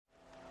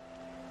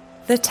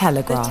The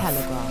Telegraph. The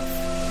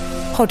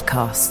Telegraph.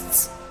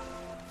 Podcasts.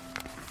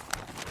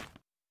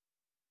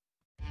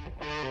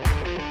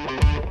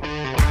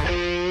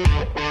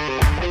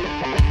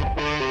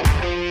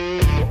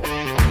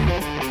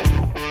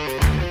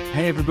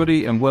 Hey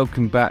everybody, and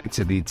welcome back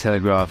to the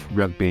Telegraph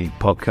Rugby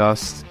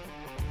Podcast.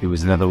 It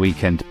was another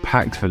weekend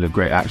packed full of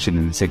great action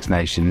in the Six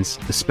Nations,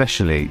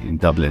 especially in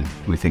Dublin,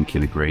 we think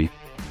you'll agree.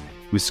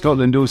 With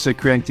Scotland also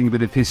creating a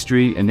bit of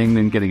history and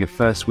England getting a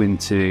first win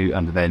too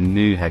under their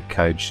new head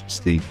coach,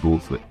 Steve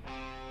Borthwick.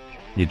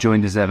 You're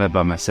joined as ever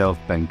by myself,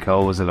 Ben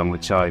Coles, along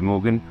with Charlie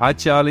Morgan. Hi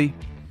Charlie.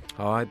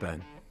 Hi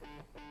Ben.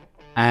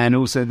 And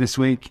also this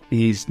week,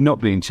 he's not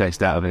being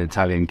chased out of an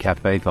Italian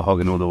cafe for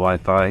hogging all the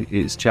Wi-Fi.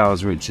 It's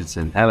Charles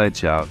Richardson. Hello,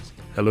 Charles.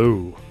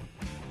 Hello.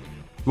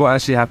 What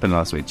actually happened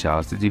last week,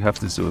 Charles? Did you have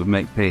to sort of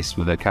make peace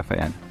with a cafe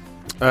ant?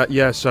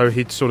 So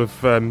he'd sort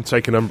of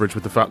taken umbrage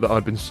with the fact that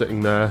I'd been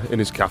sitting there in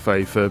his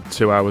cafe for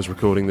 2 hours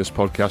recording this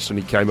podcast, and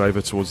he came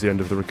over towards the end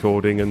of the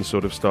recording and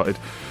sort of started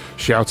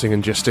shouting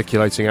and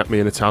gesticulating at me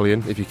in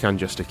Italian. If you can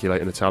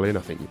gesticulate in Italian, I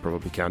think you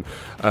probably can.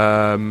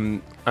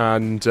 So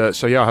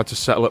I had to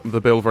settle up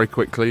the bill very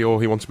quickly, or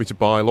he wanted me to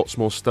buy lots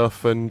more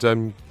stuff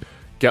and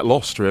get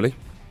lost, really.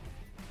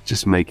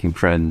 Just making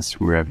friends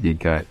wherever you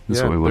go.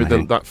 That's what we want to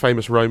hear. That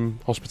famous Rome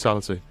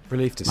hospitality.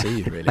 Relieved to see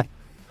you, really.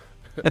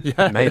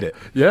 Yeah, made it.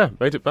 Yeah,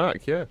 made it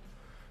back, yeah.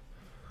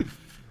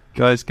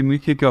 Guys, can we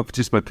kick off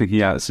just by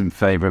picking out some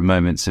favourite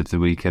moments of the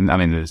weekend? I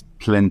mean, there's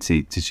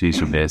plenty to choose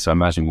from here, so I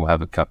imagine we'll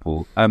have a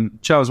couple.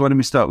 Charles, why don't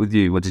we start with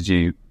you? What did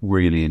you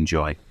really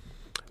enjoy?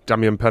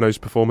 Damian Penaud's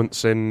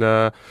performance in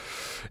the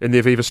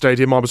Aviva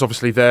Stadium. I was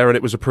obviously there, and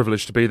it was a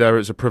privilege to be there. It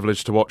was a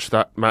privilege to watch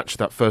that match,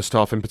 that first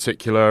half in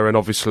particular, and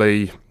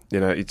obviously, you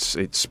know,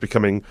 it's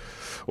becoming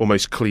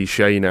almost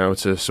cliche now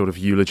to sort of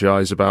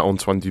eulogise about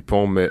Antoine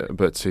Dupont,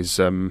 but his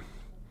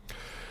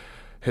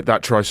hit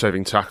that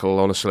try-saving tackle.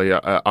 Honestly,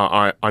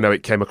 I know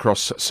it came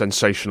across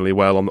sensationally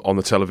well on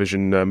the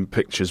television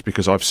pictures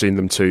because I've seen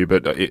them too.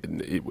 But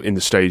in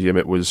the stadium,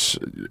 it was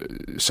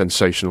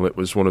sensational. It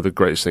was one of the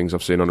greatest things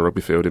I've seen on a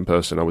rugby field in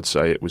person. I would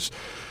say it was.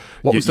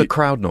 What was the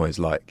crowd noise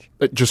like?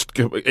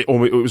 It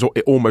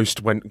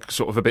almost went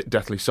sort of a bit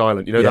deathly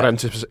silent. You know,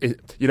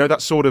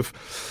 that sort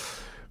of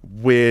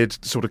weird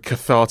sort of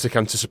cathartic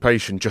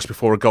anticipation just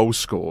before a goal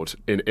scored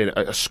in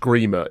a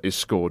screamer is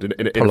scored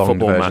in a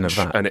football match,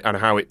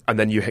 and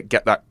then you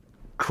get that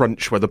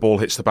crunch where the ball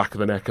hits the back of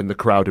the neck and the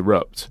crowd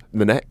erupt,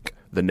 the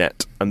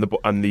net and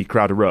the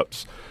crowd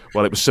erupts.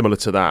 Well, it was similar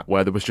to that,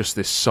 where there was just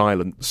this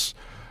silence,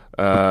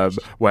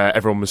 where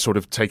everyone was sort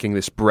of taking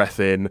this breath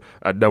in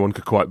and no one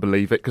could quite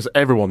believe it, because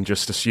everyone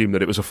just assumed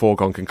that it was a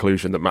foregone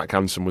conclusion that Mack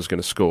Hansen was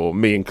going to score,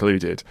 me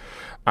included.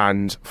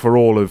 And for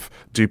all of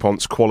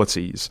Dupont's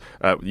qualities,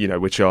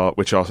 which are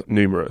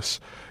numerous,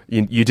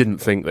 you didn't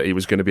think that he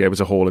was going to be able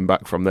to haul him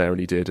back from there, and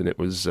he did, and it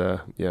was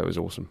it was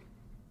awesome.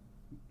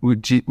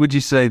 Would you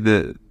say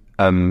that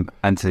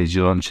Anthony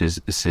Jelonch's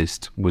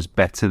assist was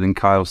better than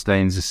Kyle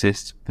Staines'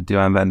 assist for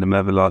Duhan van der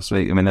Merwe last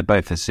week? I mean, they're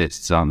both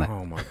assists, aren't they?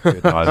 Oh my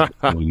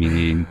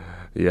goodness!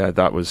 Yeah,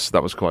 that was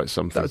quite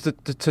something. That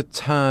was to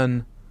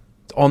turn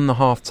on the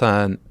half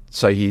turn,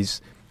 so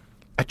he's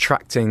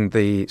attracting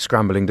the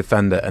scrambling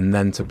defender, and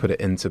then to put it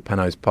into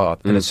Penaud's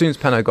path. And as soon as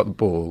Penaud got the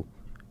ball,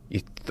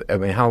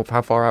 how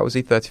far out was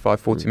he? 35,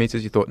 40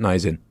 metres? You thought, no,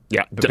 he's in.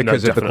 Yeah,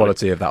 because of the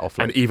quality of that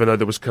offload. And even though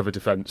there was cover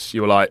defence,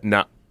 you were like,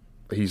 nah.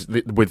 He's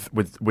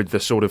with the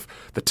sort of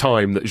the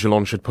time that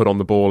Jelonch had put on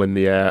the ball in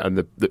the air, and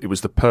it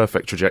was the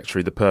perfect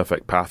trajectory, the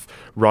perfect path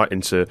right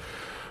into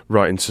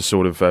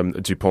sort of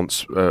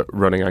Dupont's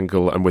running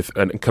angle,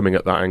 and coming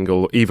at that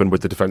angle, even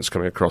with the defence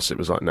coming across, it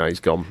was like, no, he's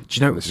gone. Do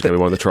you know this is going to be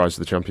one of the tries of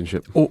the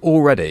championship?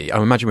 Already, I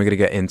imagine we're going to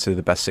get into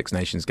the best Six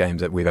Nations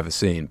games that we've ever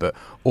seen, but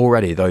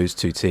already those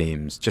two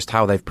teams, just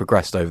how they've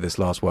progressed over this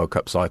last World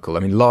Cup cycle. I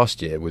mean,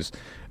 last year was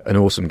an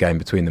awesome game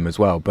between them as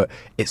well, but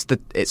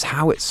it's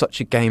how it's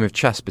such a game of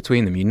chess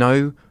between them.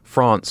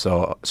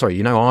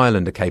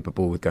 Ireland are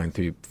capable with going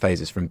through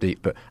phases from deep,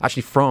 but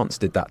actually France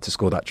did that to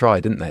score that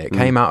try, didn't they? It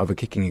came out of a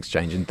kicking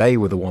exchange, and they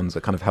were the ones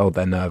that kind of held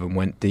their nerve and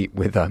went deep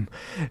with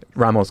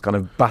Ramos kind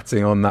of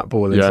batting on that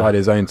ball inside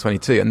his own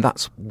 22, and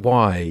that's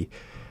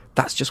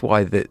just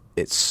why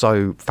it's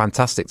so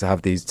fantastic to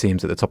have these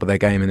teams at the top of their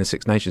game in the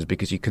Six Nations,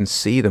 because you can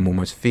see them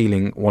almost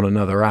feeling one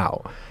another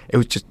out.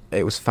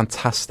 It was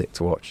fantastic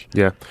to watch.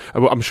 Yeah,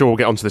 I'm sure we'll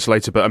get onto this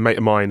later, but a mate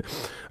of mine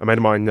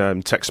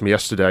texted me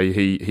yesterday.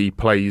 He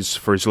plays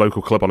for his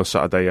local club on a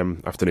Saturday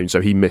afternoon,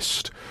 so he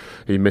missed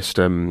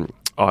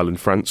Ireland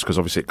France because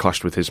obviously it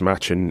clashed with his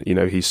match, and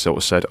he sort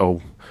of said,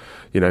 "Oh,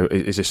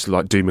 is this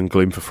like doom and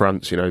gloom for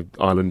France?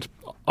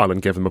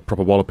 Ireland gave them a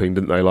proper walloping,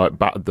 didn't they? Like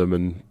battered them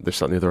and this,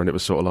 that, and the other." And it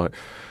was sort of like,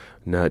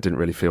 no, it didn't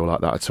really feel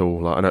like that at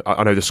all. Like,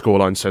 I know the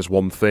scoreline says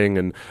one thing,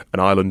 and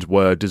Ireland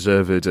were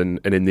deserved and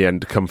in the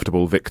end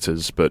comfortable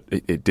victors, but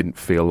it didn't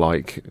feel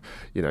like,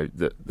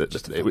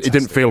 it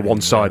didn't feel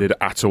one-sided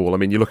at all. I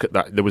mean, you look at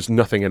that, there was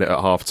nothing in it at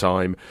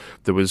half-time.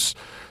 There was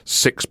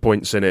 6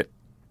 points in it,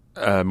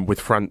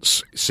 with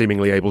France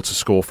seemingly able to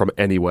sore from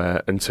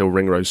anywhere until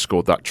Ringrose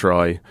scored that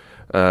try.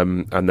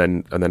 and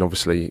then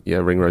obviously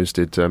Ringrose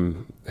did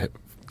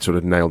sort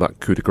of nail that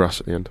coup de grace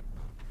at the end.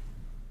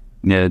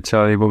 Yeah,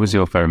 Charlie, what was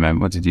your favourite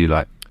moment? What did you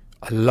like?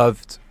 I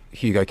loved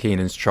Hugo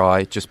Keenan's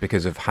try just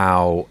because of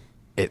how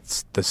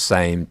it's the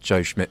same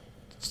Joe Schmidt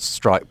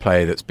strike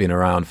play that's been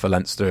around for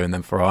Leinster and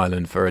then for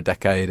Ireland for a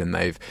decade, and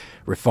they've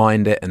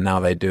refined it, and now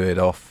they do it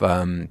off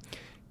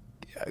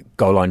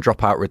goal line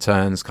dropout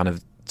returns, kind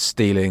of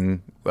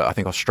stealing. I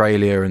think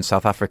Australia and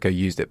South Africa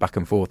used it back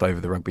and forth over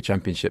the Rugby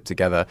Championship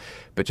together,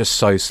 but just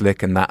so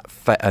slick, and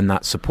that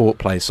support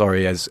play,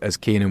 as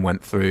Keenan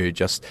went through,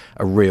 just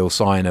a real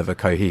sign of a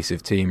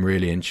cohesive team,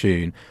 really in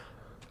tune.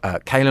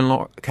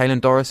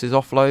 Caelan Doris's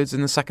offloads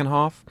in the second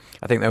half.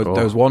 I think there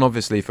was one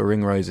obviously for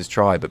Ringrose's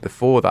try, but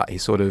before that he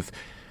sort of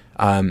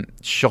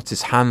shot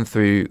his hand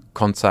through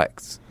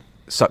contact,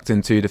 sucked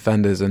in two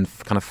defenders, and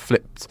kind of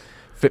flipped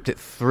it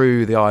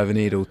through the eye of a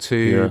needle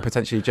to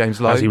potentially James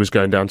Lowe. As he was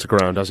going down to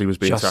ground, as he was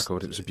being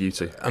tackled. It was a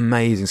beauty.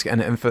 Amazing.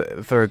 And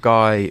for a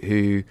guy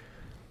who,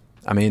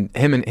 I mean,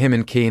 him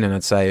and Keenan,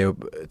 I'd say, are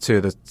two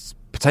of the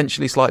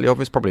potentially slightly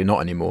obvious, probably not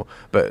anymore,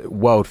 but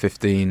World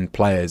 15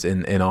 players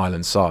in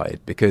Ireland's side,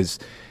 because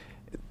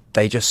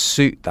they just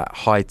suit that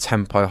high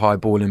tempo, high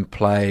ball in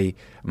play,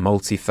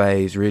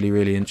 multi-phase, really,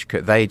 really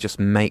intricate. They just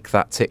make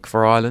that tick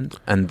for Ireland.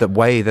 And the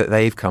way that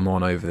they've come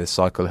on over this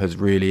cycle has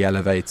really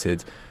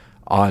elevated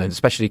Ireland,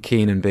 especially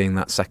Keenan being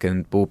that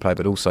second ball player,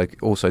 but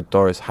also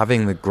Doris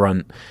having the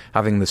grunt,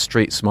 having the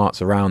street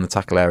smarts around the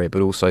tackle area,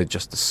 but also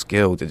just the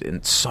skill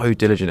and so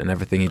diligent in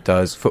everything he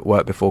does,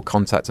 footwork before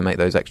contact to make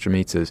those extra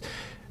metres.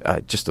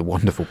 Just a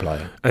wonderful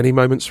player. Any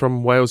moments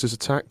from Wales's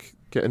attack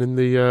getting in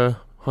the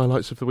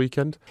highlights of the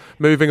weekend?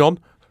 Moving on.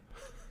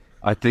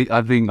 I think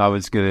I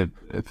was going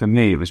to, for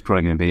me, it was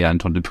probably going to be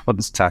Anton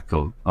Dupont's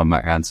tackle on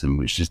Matt Hansen,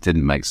 which just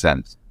didn't make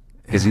sense.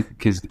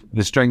 Because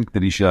the strength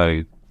that he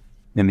showed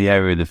in the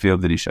area of the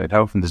field that he showed,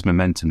 how often does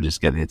momentum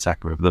just get the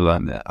attacker over the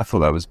line there? I thought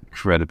that was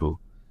incredible.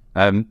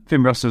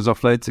 Finn Russell's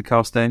offload to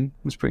Carlstein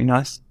was pretty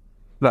nice.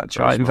 That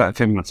try, in fact,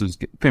 Finn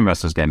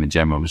Russell's game in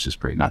general was just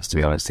pretty nice, to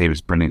be honest. He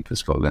was brilliant for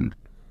Scotland.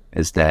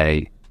 As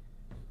they,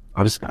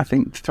 I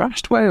think,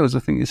 thrashed Wales, I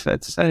think it's fair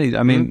to say.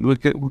 I mean, we'll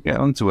get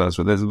on to Wales,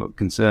 but there's a lot of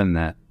concern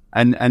there.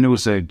 And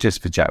also,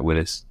 just for Jack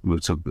Willis, we'll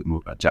talk a bit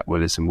more about Jack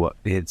Willis and what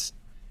his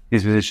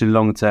position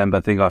long term, but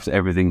I think after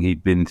everything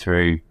he'd been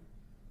through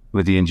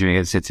with the injury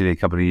against Italy a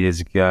couple of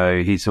years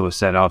ago, he sort of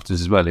said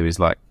afterwards as well, he was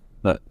like,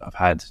 look, I've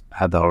had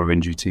the horror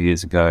injury 2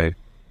 years ago,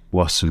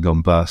 Wasps have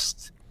gone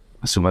bust.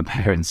 I saw my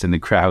parents in the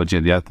crowd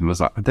during the anthem. I was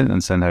like, I didn't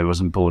understand how he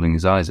wasn't bawling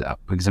his eyes out,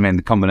 because I mean,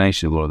 the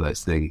combination of all of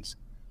those things,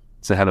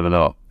 it's a hell of a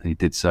lot, and he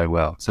did so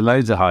well. So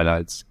loads of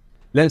highlights.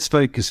 Let's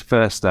focus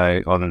first,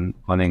 though, on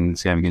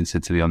England's game against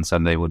Italy on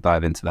Sunday. We'll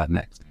dive into that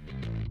next.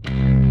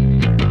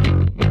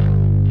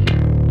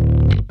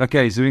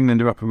 Okay, so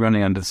England are up and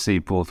running under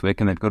Steve Borthwick,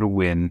 and they've got a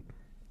win.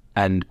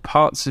 And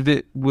parts of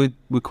it were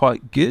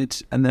quite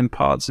good, and then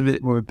parts of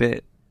it were a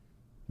bit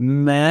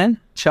meh.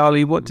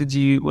 Charlie, what did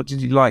you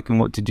like and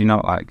what did you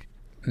not like?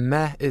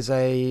 Meh is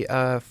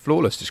a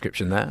flawless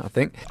description there, I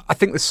think. I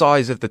think the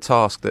size of the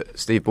task that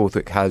Steve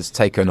Borthwick has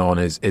taken on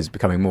is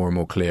becoming more and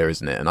more clear,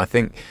 isn't it? And I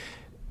think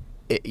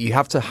you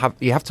have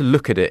to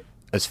look at it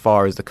as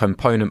far as the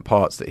component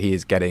parts that he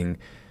is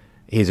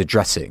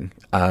addressing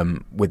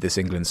with this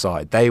England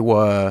side. They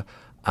were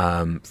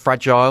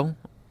fragile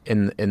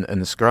in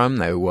the scrum.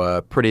 They were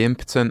pretty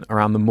impotent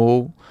around the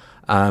maul.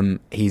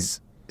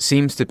 He's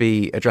seems to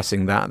be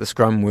addressing that. The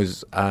scrum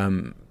was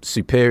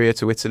superior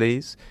to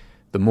Italy's.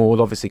 The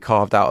maul obviously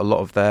carved out a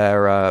lot of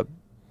their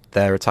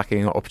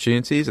attacking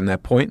opportunities and their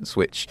points,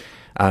 which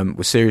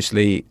was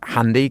seriously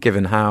handy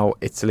given how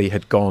Italy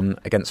had gone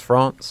against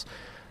France.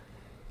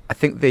 I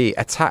think the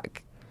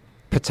attack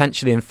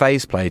potentially in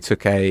phase play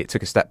took a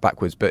step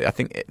backwards, but I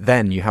think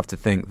then you have to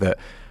think that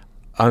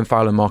Owen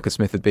Farrell and Marcus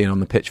Smith had been on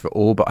the pitch for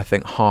all but I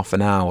think half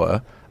an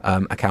hour,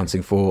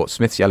 accounting for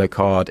Smith's yellow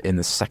card in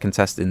the second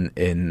test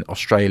in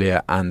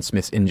Australia and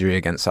Smith's injury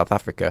against South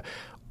Africa.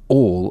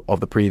 All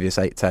of the previous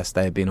 8 tests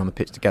they had been on the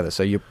pitch together.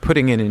 So you're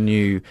putting in a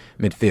new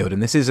midfield,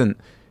 and this isn't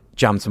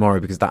jam tomorrow,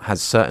 because that has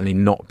certainly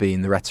not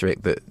been the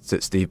rhetoric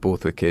that Steve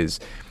Borthwick is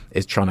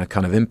trying to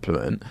kind of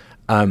implement.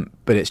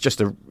 But it's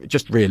just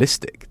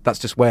realistic. That's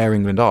just where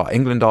England are.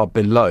 England are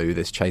below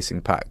this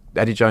chasing pack.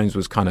 Eddie Jones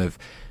was kind of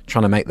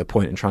trying to make the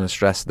point and trying to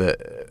stress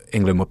that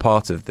England were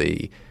part of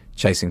the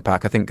chasing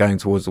pack. I think going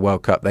towards the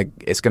World Cup,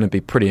 it's going to be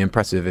pretty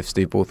impressive if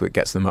Steve Borthwick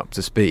gets them up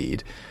to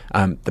speed.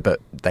 But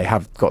they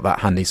have got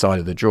that handy side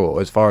of the draw.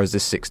 As far as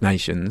this Six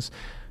Nations,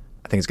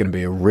 I think it's going to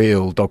be a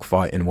real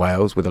dogfight in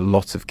Wales with a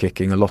lot of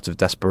kicking, a lot of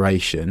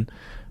desperation.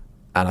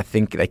 And I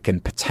think they can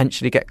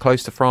potentially get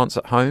close to France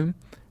at home,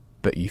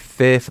 but you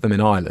fear for them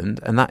in Ireland,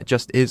 and that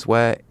just is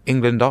where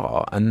England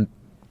are. And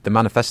the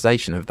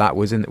manifestation of that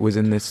was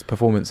in this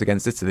performance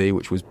against Italy,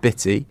 which was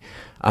bitty,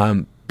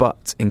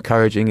 but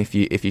encouraging if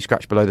you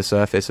scratch below the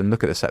surface and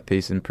look at the set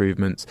piece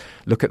improvements.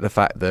 Look at the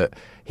fact that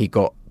he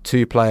got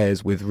 2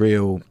 players with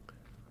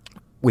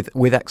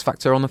X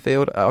factor on the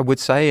field, I would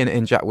say,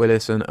 in Jack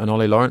Willis and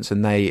Ollie Lawrence,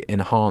 and they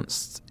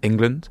enhanced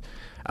England.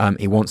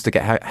 He wants to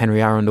get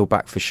Henry Arundel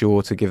back for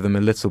sure to give them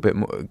a little bit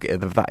more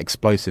of that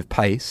explosive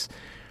pace.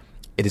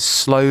 It is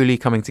slowly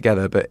coming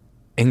together, but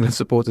England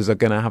supporters are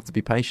going to have to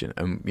be patient,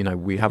 and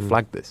we have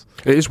flagged this.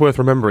 It is worth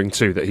remembering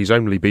too that he's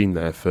only been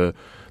there for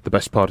the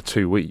best part of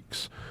 2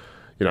 weeks.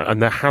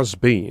 And there has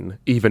been,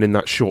 even in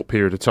that short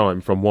period of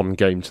time, from one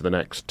game to the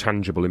next,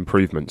 tangible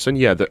improvements.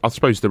 And I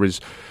suppose there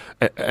is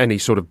any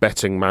sort of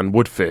betting man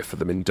would fear for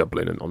them in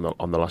Dublin and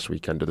on the last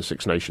weekend of the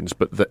Six Nations.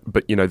 But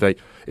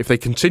if they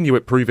continue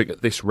improving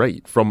at this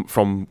rate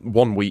from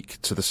 1 week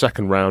to the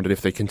second round, and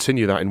if they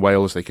continue that in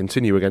Wales, they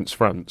continue against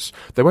France,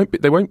 there won't be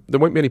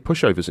any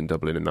pushovers in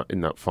Dublin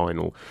in that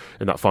final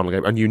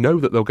game. And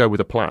that they'll go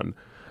with a plan,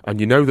 and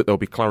that there'll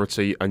be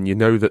clarity, and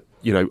that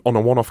on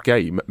a one-off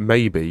game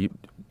maybe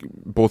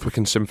Borthwick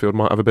and Sinfield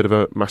might have a bit of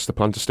a master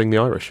plan to sting the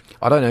Irish.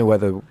 I don't know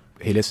whether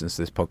he listens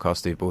to this podcast,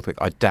 Steve Borthwick.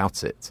 I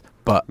doubt it.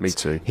 But me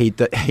too. He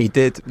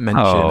did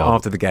mention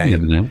after the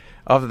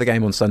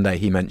game on Sunday,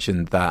 he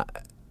mentioned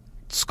that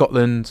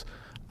Scotland,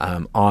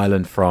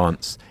 Ireland,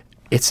 France,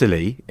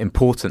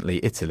 importantly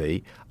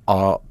Italy,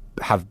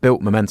 have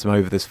built momentum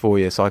over this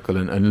 4-year cycle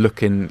and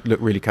look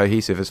really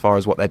cohesive as far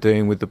as what they're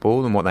doing with the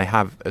ball and what they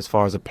have as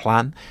far as a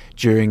plan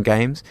during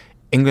games.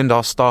 England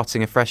are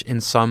starting afresh in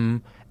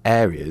some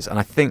areas, and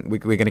I think we're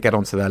going to get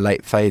onto their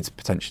late fades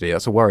potentially.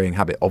 That's a worrying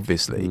habit,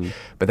 obviously,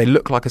 but they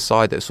look like a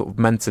side that's sort of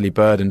mentally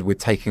burdened with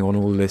taking on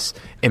all this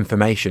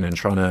information and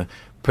trying to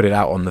put it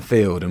out on the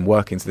field and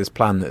work into this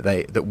plan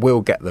that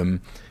will get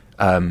them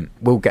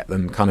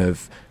kind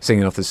of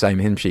singing off the same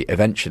hymn sheet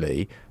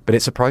eventually. But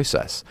it's a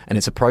process, and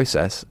it's a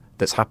process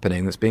that's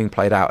happening, that's being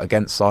played out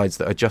against sides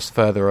that are just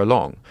further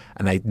along,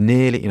 and they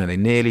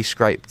nearly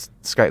scraped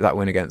that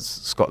win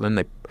against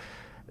Scotland.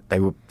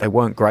 They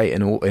weren't great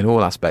in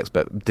all aspects,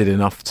 but did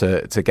enough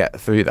to get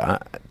through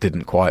that.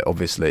 Didn't quite,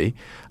 obviously.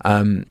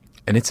 And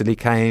Italy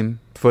came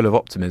full of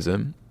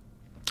optimism,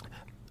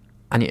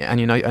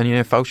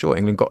 and fell short.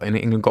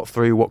 England got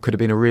through what could have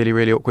been a really,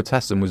 really awkward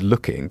test, and was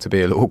looking to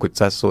be an awkward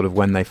test sort of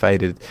when they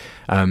faded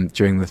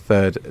during the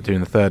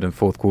third and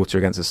fourth quarter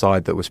against a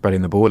side that was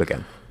spreading the ball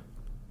again.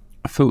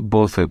 I thought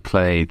Borthwick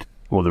played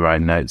all the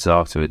right notes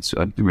afterwards.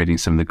 I'm reading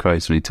some of the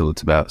quotes when he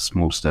talked about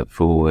small step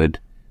forward.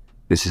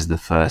 This is the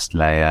first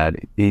layout.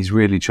 He's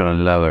really trying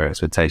to lower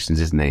expectations,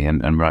 isn't he?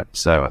 And right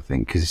so, I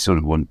think, because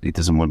he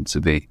doesn't want to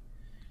be.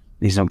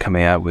 He's not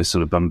coming out with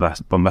sort of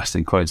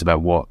bombastic quotes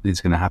about what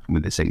is going to happen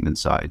with this England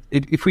side.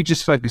 If we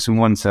just focus on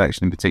one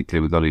selection in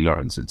particular with Ollie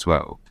Lawrence at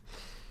 12,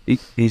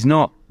 he's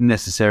not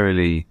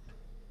necessarily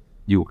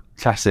your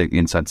classic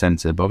inside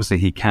centre, but obviously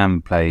he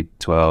can play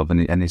 12,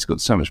 and he's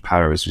got so much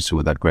power, as we saw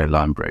with that great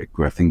line break,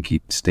 where I think he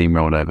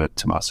steamrolled over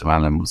Tommaso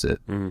Allen, was it?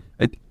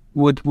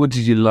 What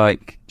did you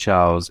like,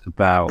 Charles,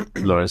 about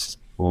Lawrence's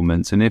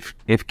performance? And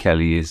if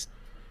Kelly's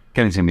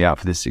going to be out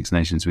for this Six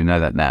Nations, we know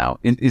that now.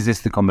 Is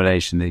this the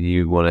combination that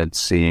you wanted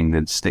seeing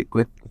them stick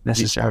with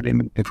necessarily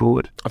moving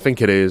forward? I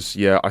think it is,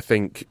 yeah. I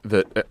think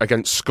that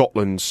against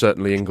Scotland,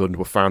 certainly England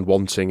were found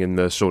wanting in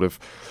the sort of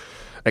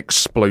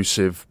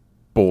explosive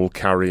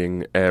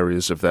ball-carrying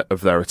areas of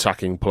their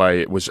attacking play.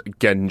 It was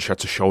Genge had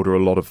to shoulder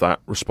a lot of that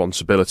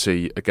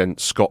responsibility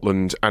against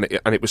Scotland, and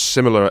it was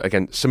similar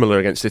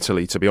against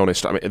Italy. To be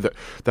honest, I mean,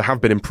 there have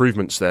been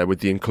improvements there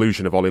with the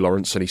inclusion of Ollie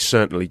Lawrence, and he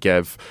certainly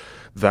gave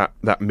that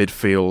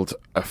midfield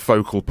a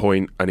focal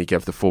point, and he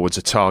gave the forwards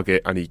a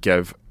target, and he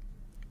gave.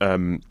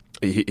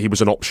 He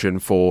was an option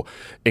for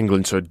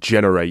England to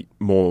generate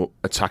more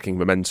attacking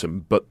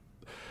momentum, but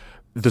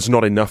there's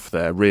not enough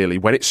there, really.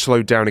 When it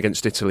slowed down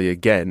against Italy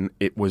again,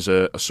 it was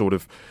a sort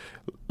of,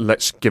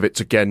 let's give it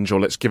to Genge or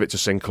let's give it to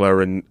Sinclair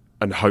and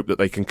hope that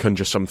they can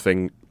conjure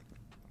something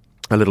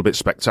a little bit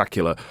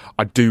spectacular.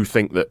 I do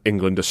think that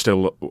England are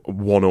still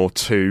one or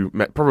two,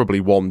 probably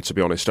one, to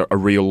be honest, a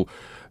real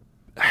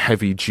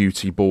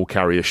heavy-duty ball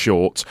carrier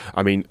short.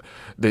 I mean,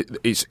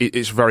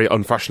 it's very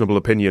unfashionable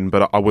opinion,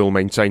 but I will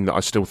maintain that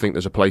I still think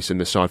there's a place in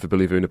this side for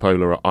Billy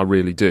Vunipola. I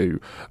really do.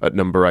 At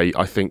number 8,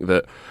 I think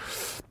that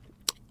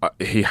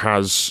he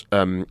has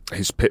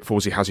his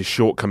pitfalls, he has his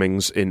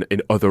shortcomings in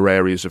other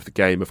areas of the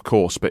game, of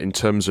course, but in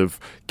terms of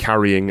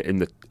carrying in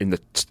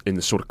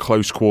the sort of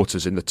close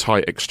quarters, in the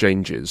tight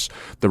exchanges,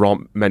 there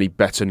aren't many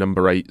better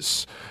number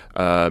 8s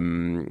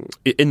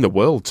in the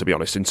world, to be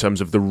honest, in terms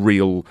of the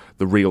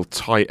real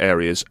tight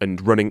areas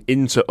and running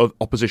into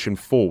opposition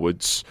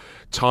forwards,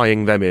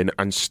 tying them in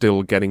and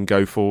still getting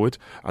go forward.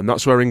 And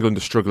that's where England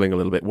are struggling a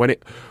little bit.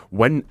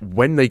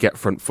 When they get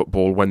front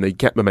football, when they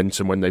get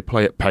momentum, when they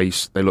play at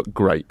pace, they look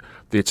great.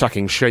 The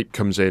attacking shape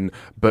comes in,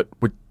 but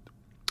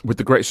with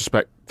the greatest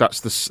respect,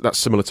 that's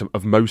similar to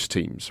of most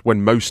teams.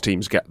 When most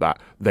teams get that,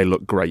 they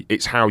look great.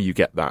 It's how you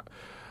get that.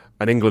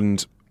 And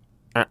England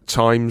at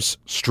times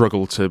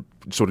struggle to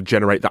sort of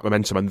generate that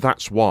momentum, and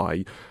that's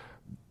why,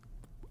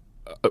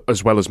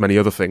 as well as many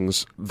other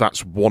things,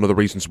 that's one of the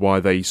reasons why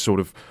they sort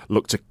of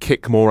look to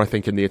kick more, I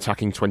think, in the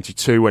attacking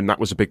 22, and that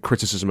was a big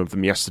criticism of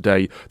them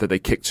yesterday, that they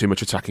kicked too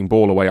much attacking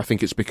ball away. I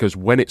think it's because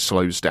when it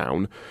slows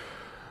down,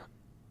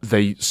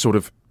 they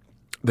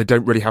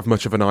don't really have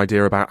much of an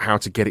idea about how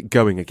to get it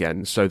going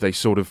again, so they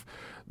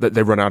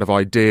they run out of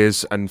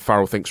ideas, and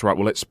Farrell thinks, right,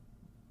 well,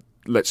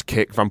 let's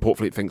kick. Van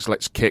Poortvliet thinks,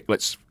 let's kick.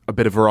 Let's a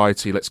bit of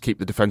variety. Let's keep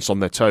the defence on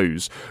their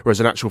toes. Whereas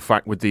in actual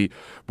fact, with a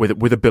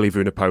Billy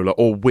Vunipola,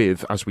 or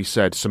with, as we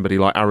said, somebody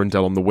like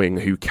Arundel on the wing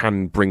who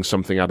can bring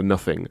something out of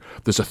nothing,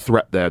 there's a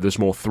threat there. There's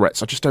more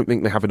threats. I just don't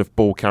think they have enough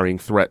ball carrying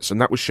threats,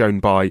 and that was shown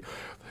by,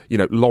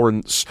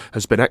 Lawrence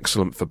has been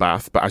excellent for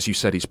Bath, but as you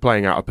said, he's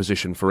playing out of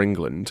position for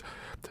England.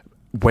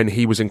 When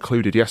he was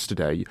included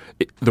yesterday,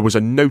 there was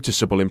a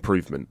noticeable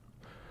improvement,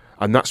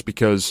 and that's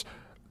because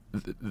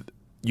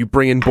you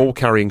bring in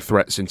ball-carrying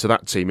threats into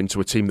that team, into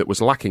a team that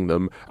was lacking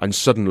them, and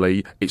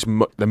suddenly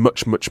they're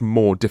much, much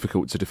more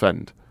difficult to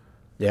defend.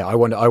 Yeah, I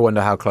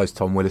wonder how close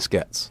Tom Willis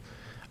gets.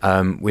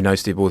 We know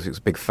Steve Borthwick's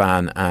a big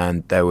fan,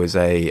 and there was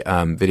a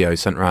video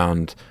sent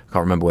around, I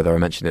can't remember whether I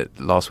mentioned it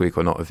last week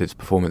or not, of his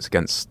performance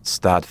against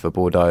Stade for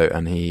Bordeaux,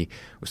 and he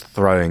was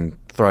throwing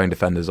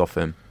defenders off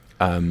him.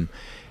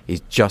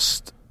 He's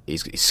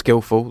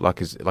skillful, like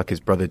his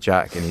brother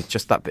Jack, and he's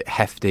just that bit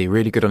hefty,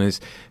 really good on his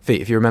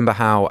feet. If you remember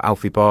how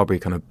Alfie Barbary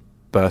kind of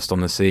burst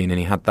on the scene, and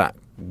he had that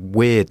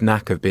weird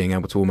knack of being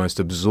able to almost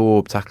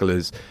absorb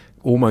tacklers,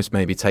 almost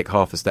maybe take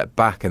half a step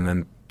back and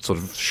then sort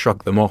of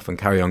shrug them off and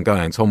carry on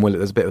going. Tom Willis,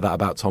 there's a bit of that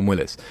about Tom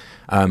Willis.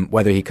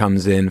 Whether he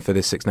comes in for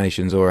this Six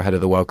Nations or ahead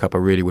of the World Cup, I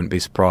really wouldn't be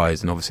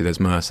surprised. And obviously there's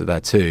Mercer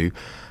there too.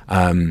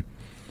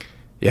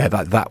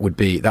 That would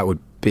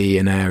be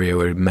an area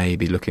where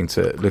maybe looking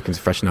to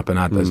freshen up and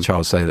add, as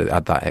Charles said,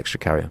 add that extra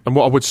carrier. And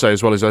what I would say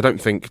as well is, I don't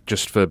think,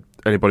 just for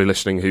anybody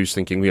listening who's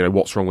thinking,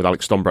 what's wrong with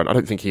Alex Dombrandt, I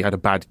don't think he had a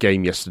bad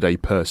game yesterday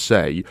per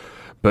se,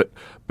 but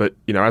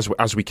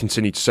as we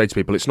continue to say to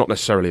people, it's not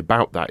necessarily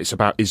about that. It's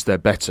about, is there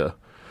better?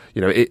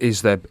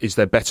 Is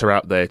there better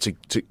out there to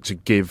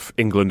give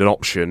England an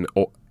option,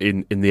 or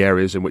in the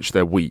areas in which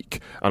they're weak?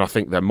 And I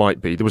think there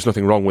might be. There was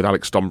nothing wrong with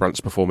Alex Dombrandt's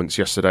performance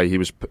yesterday.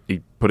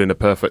 He put in a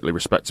perfectly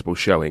respectable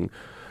showing.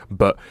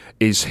 But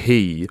is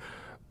he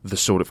the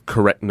sort of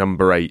correct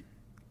number 8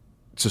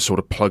 to sort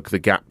of plug the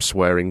gaps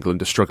where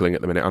England are struggling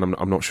at the minute? And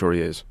I'm not sure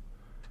he is.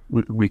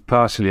 We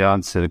partially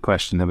answered a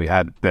question that we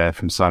had there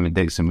from Simon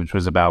Dixon, which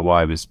was about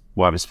why was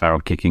Farrell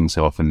kicking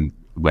so often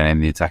when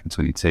in the attacking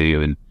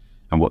 22,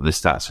 and what the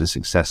stats for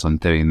success on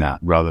doing that,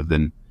 rather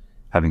than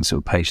having sort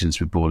of patience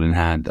with ball in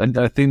hand. And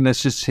I think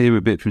let's just hear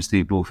a bit from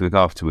Steve Borthwick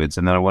afterwards,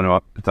 and then I want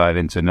to dive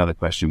into another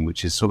question,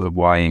 which is sort of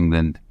why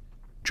England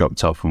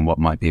dropped off and what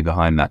might be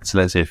behind that. So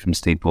let's hear from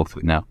Steve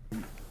Borthwick now.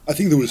 I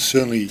think there was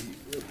certainly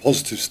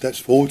positive steps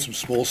forward, some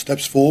small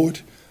steps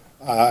forward.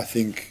 I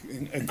think,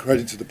 and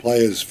credit to the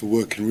players for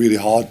working really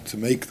hard to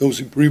make those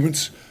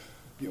improvements.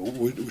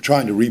 We're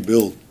trying to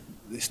rebuild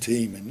this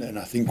team, and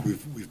I think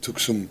we've took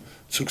some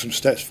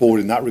steps forward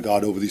in that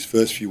regard over these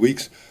first few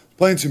weeks.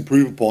 Playing to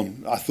improve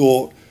upon. I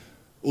thought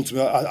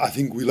ultimately, I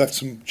think we left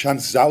some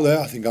chances out there.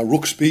 I think our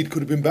ruck speed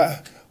could have been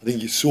better. I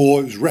think you saw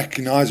it was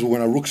recognisable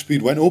when our ruck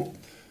speed went up.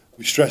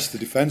 We stressed the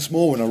defence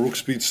more. When our ruck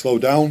speed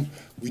slowed down,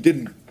 we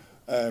didn't.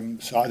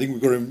 So I think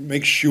we've got to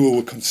make sure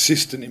we're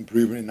consistent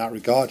improvement in that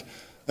regard.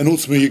 And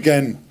ultimately,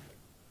 again,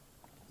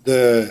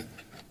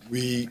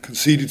 we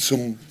conceded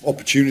some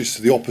opportunities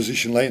to the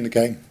opposition late in the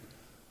game.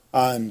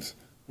 And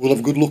we'll have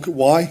a good look at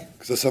why,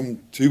 because that's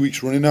 2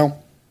 weeks running now.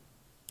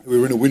 We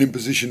were in a winning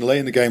position late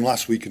in the game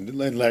last week and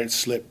then let it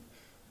slip.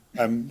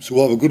 So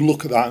we'll have a good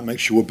look at that and make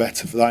sure we're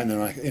better for that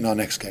in our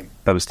next game.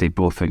 That was Steve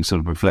Borthwick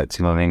sort of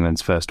reflecting on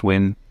England's first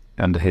win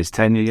under his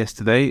tenure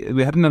yesterday.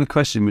 We had another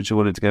question which I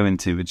wanted to go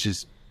into, which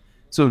is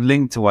sort of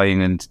linked to why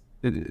England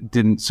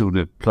didn't sort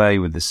of play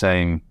with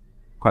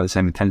quite the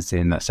same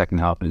intensity in that second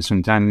half. And it's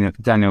from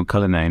Daniel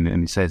Cullinane,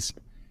 and he says,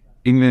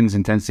 England's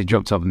intensity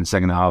dropped off in the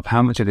second half.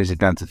 How much of this is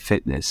down to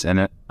fitness?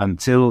 And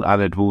until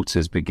Aled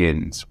Walters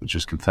begins, which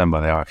was confirmed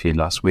by the RFU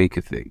last week,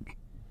 I think,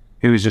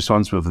 who is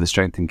responsible for the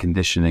strength and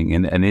conditioning?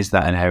 And is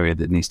that an area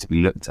that needs to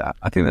be looked at?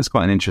 I think that's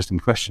quite an interesting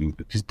question,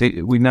 because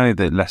we know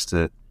that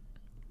Leicester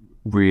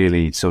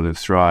really sort of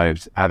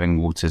thrived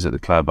having Walters at the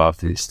club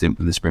after his stint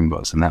with the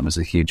Springboks, and that was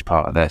a huge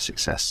part of their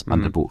success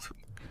under Borthwick.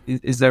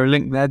 Is there a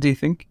link there, do you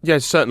think? Yeah,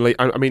 certainly.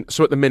 I mean,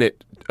 so at the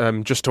minute,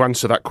 just to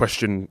answer that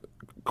question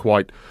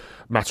quite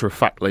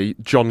matter-of-factly,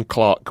 John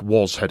Clark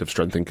was head of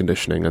strength and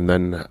conditioning, and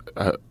then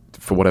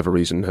for whatever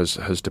reason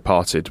has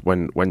departed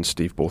when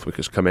Steve Borthwick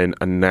has come in.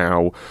 And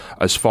now,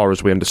 as far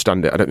as we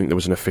understand it, I don't think there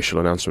was an official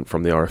announcement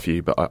from the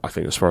RFU, but I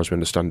think as far as we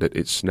understand it,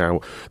 it's now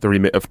the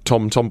remit of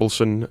Tom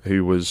Tombleson,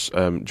 who was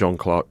John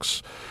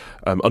Clark's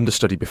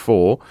understudy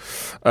before.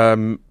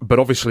 But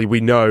obviously we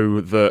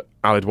know that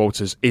Aled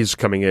Walters is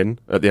coming in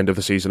at the end of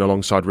the season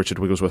alongside Richard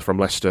Wigglesworth from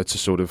Leicester to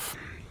sort of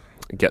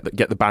get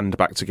the band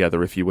back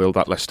together, if you will,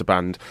 that Leicester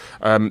band,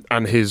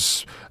 and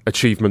his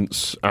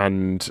achievements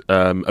and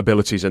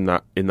abilities in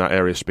that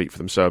area speak for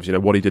themselves. You know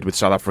what he did with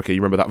South Africa. You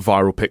remember that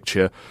viral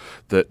picture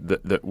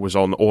that was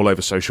on all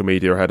over social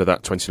media ahead of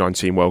that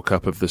 2019 World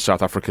Cup of the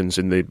South Africans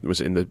in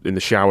the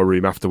shower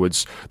room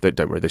afterwards.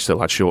 Don't worry, they still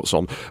had shorts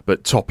on,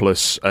 but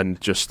topless,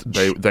 and just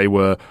they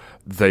were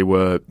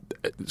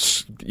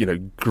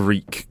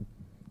Greek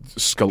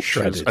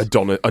sculptures, Shredded.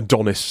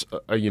 Adonis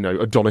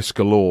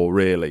galore.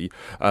 Really,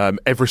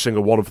 every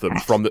single one of them,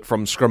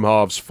 from scrum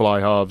halves, fly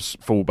halves,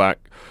 fullback,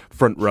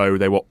 front row,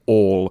 there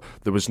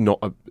was not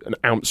an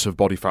ounce of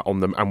body fat on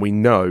them, and we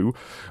know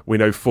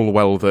full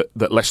well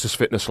that Leicester's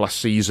fitness last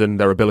season,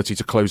 their ability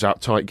to close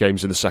out tight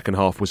games in the second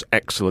half was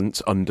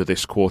excellent under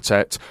this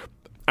quartet,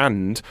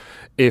 and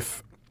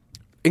if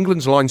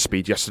England's line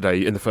speed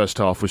yesterday in the first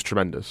half was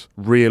tremendous,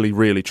 really,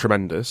 really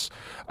tremendous.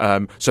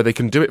 So they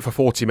can do it for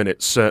 40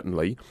 minutes,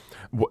 certainly.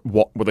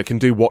 They can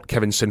do what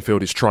Kevin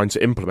Sinfield is trying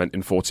to implement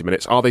in 40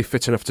 minutes. Are they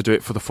fit enough to do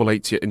it for the full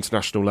 80 at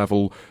international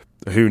level?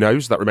 Who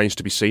knows? That remains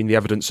to be seen. The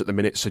evidence at the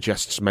minute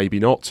suggests maybe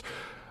not.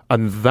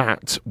 And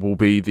that will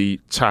be the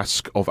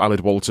task of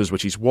Aled Walters,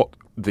 which is what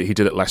he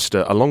did at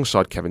Leicester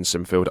alongside Kevin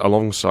Sinfield,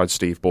 alongside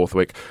Steve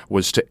Borthwick,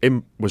 was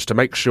to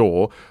make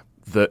sure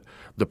that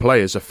the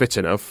players are fit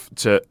enough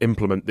to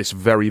implement this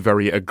very,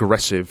 very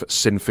aggressive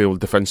Sinfield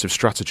defensive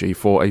strategy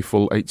for a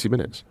full 80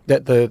 minutes.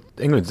 The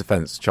England's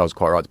defence, Charles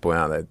quite right to point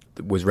out,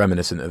 that was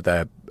reminiscent of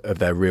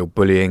their real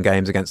bullying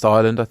games against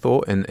Ireland, I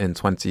thought, in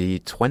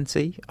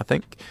 2020, I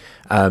think.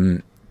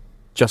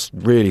 Just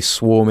really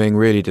swarming,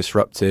 really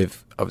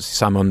disruptive. Obviously,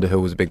 Sam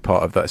Underhill was a big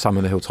part of that. Sam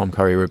Underhill, Tom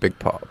Curry were a big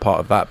part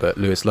of that, but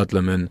Lewis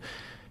Ludlam and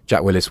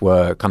Jack Willis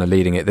were kind of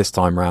leading it this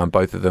time round,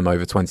 both of them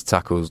over 20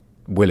 tackles.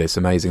 Willis,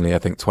 amazingly, I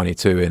think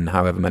 22 in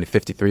however many,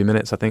 53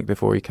 minutes, I think,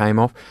 before he came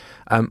off.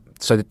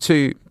 So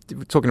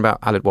talking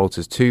about Aled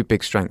Walters, two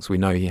big strengths we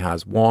know he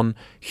has. One,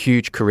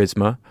 huge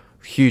charisma,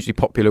 hugely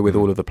popular with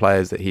all of the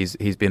players that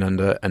he's been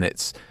under, and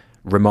it's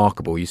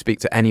remarkable. You speak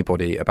to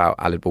anybody about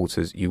Aled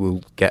Walters, you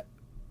will get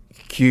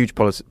huge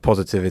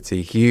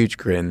positivity, huge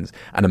grins,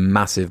 and a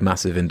massive,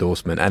 massive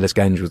endorsement. Ellis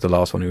Genge was the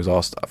last one who was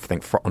asked, I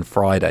think, on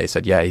Friday,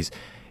 said, yeah, he's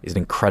an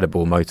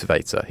incredible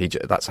motivator.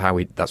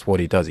 That's what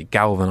he does. He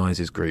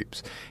galvanises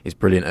groups. He's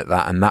brilliant at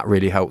that, and that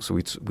really helps.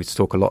 We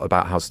talk a lot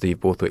about how Steve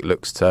Borthwick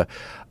looks to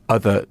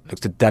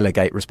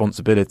delegate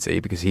responsibility,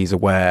 because he's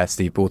aware,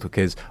 Steve Borthwick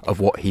is, of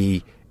what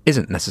he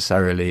isn't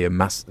necessarily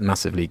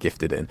massively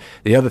gifted in.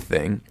 The other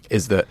thing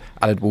is that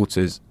Aled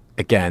Walters,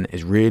 again,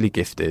 is really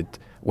gifted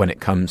when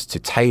it comes to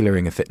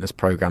tailoring a fitness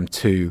programme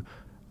to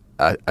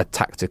a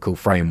tactical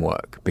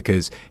framework,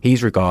 because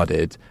he's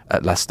regarded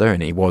at Leicester,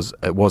 and he was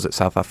at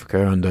South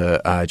Africa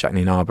under Jack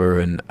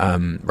Nienaber and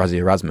Rassie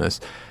Erasmus,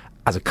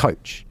 as a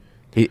coach.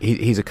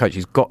 He's a coach.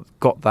 He's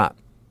got that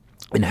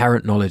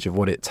inherent knowledge of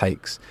what it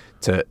takes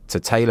to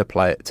tailor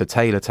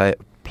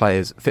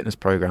players' fitness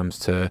programs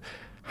to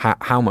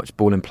how much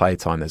ball and play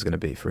time there's going to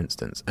be, for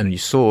instance. And you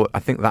saw, I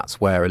think that's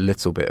where a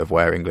little bit of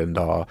where England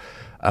are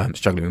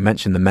struggling. We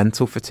mentioned the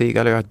mental fatigue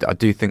earlier. I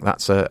do think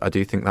that's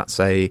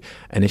an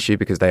issue,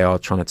 because they are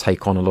trying to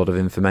take on a lot of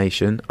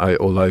information.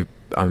 Although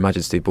I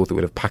imagine Steve Borthwick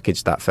would have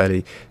packaged that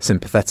fairly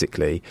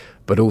sympathetically,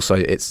 but also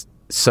it's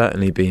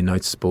certainly been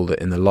noticeable that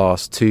in the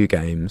last two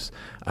games,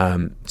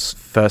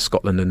 first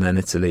Scotland and then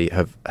Italy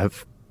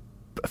have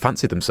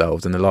fancied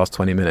themselves in the last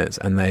 20 minutes,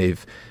 and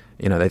they've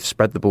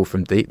spread the ball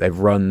from deep. They've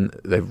run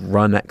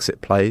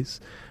exit plays,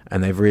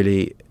 and they've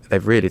really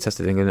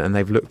tested England, and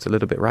they've looked a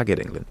little bit ragged,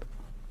 England.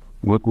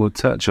 We'll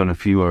touch on a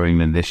few more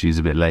England issues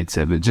a bit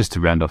later, but just to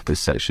round off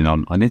this section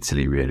on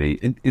Italy, really,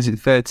 is it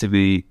fair to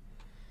be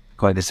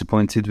quite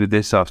disappointed with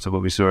this after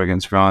what we saw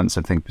against France?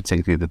 I think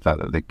particularly the fact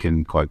that they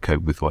couldn't quite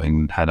cope with what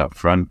England had up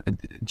front.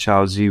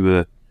 Charles, you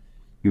were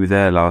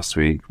there last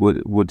week.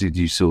 What did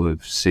you sort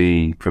of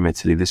see from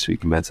Italy this week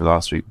compared to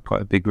last week?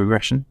 Quite a big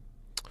regression?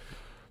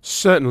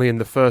 Certainly in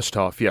the first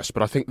half, yes,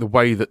 but I think the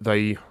way that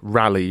they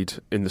rallied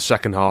in the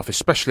second half,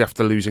 especially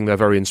after losing their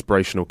very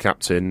inspirational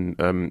captain,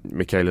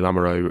 Michele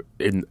Lamaro,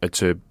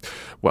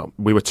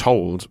 we were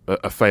told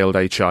a failed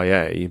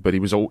HIA, but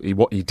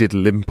he did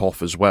limp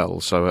off as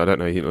well. So I don't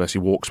know, unless he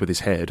walks with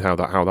his head, how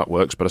that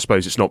works. But I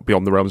suppose it's not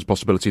beyond the realms of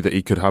possibility that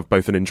he could have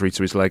both an injury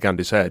to his leg and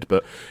his head.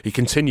 But he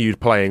continued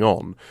playing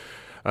on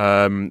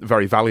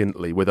very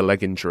valiantly with a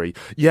leg injury.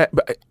 Yeah,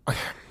 but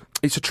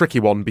it's a tricky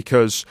one,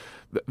 because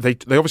they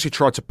obviously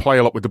tried to play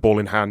a lot with the ball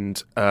in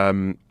hand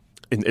in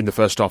the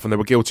first half, and they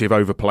were guilty of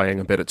overplaying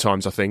a bit at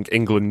times. I think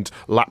England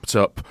lapped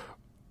up,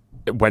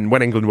 when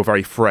England were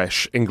very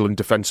fresh, England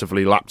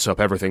defensively lapped up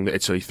everything that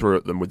Italy threw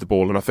at them with the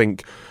ball, and I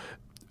think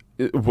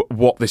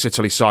what this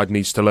Italy side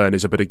needs to learn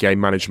is a bit of game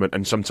management,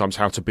 and sometimes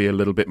how to be a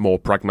little bit more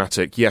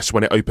pragmatic. Yes,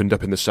 when it opened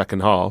up in the second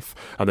half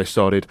and they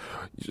started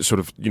sort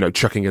of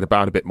chucking it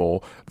about a bit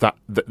more,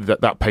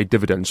 that paid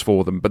dividends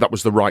for them, but that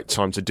was the right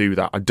time to do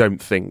that. I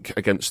don't think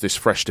against this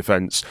fresh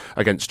defence,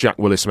 against Jack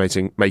Willis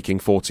making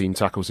 14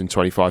 tackles in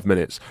 25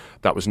 minutes,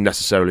 that was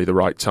necessarily the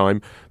right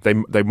time. They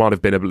might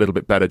have been a little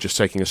bit better just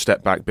taking a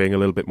step back, being a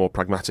little bit more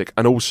pragmatic,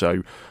 and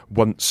also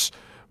once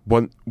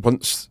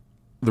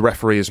the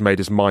referee has made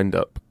his mind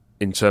up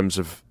in terms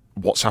of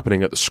what's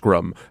happening at the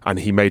scrum, and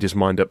he made his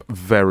mind up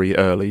very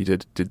early,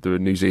 did the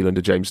New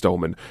Zealander James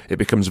Dolman. It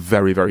becomes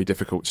very, very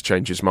difficult to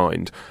change his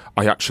mind.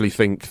 I actually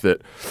think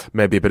that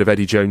maybe a bit of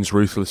Eddie Jones'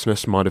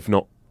 ruthlessness might have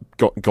not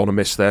gone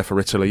amiss there for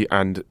Italy,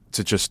 and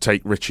to just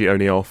take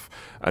Riccione off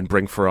and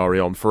bring Ferrari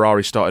on.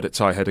 Ferrari started at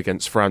tie head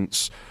against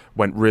France,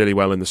 went really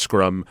well in the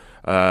scrum.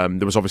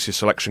 There was obviously a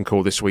selection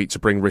call this week to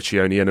bring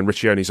Riccione in, and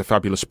Riccione's a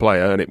fabulous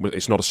player, and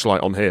it's not a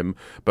slight on him.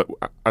 But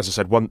as I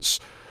said, once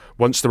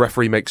the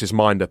referee makes his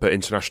mind up at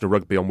international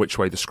rugby on which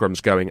way the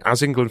scrum's going,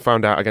 as England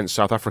found out against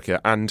South Africa,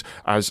 and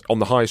as on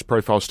the highest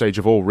profile stage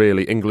of all,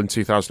 really, England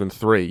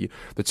 2003,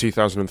 the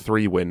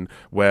 2003 win,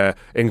 where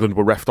England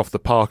were reffed off the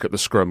park at the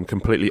scrum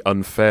completely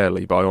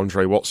unfairly by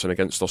Andre Watson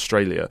against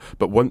Australia.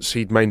 But once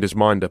he'd made his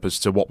mind up as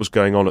to what was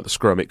going on at the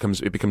scrum, it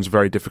becomes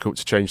very difficult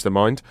to change their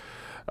mind.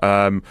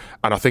 And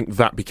I think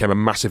that became a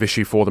massive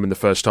issue for them in the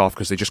first half,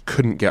 because they just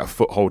couldn't get a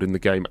foothold in the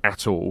game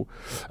at all.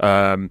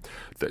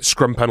 The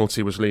scrum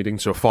penalty was leading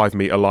to a 5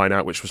 metre line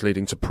out, which was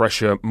leading to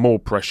pressure, more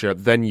pressure.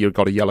 Then you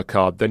got a yellow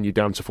card. Then you're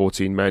down to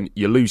 14 men.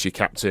 You lose your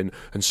captain,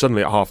 and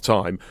suddenly at half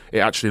time, it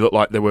actually looked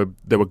like they were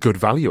good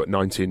value at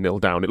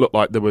 19-0 down. It looked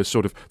like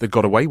they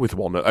got away with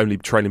one, only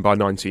trailing by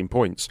 19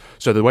 points.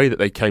 So the way that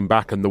they came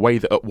back, and the way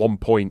that at one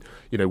point,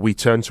 we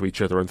turned to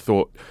each other and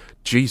thought,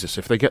 Jesus,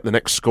 if they get the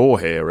next score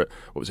here at,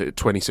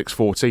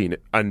 26-14,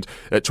 and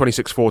at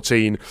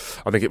 26-14,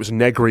 I think it was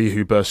Negri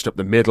who burst up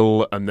the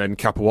middle, and then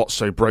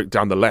Capuozzo broke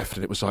down the left,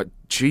 and it was like,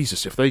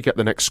 Jesus, if they get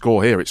the next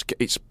score here,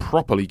 it's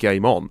properly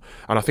game on.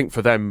 And I think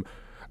for them,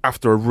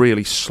 after a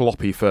really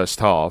sloppy first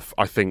half,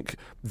 I think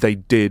they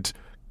did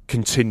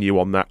continue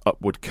on that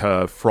upward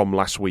curve from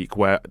last week,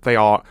 where they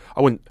are,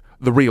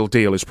 the real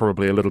deal is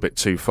probably a little bit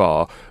too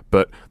far,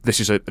 but this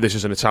is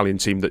an Italian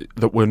team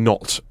that were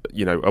not,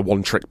 a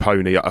one-trick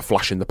pony, a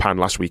flash in the pan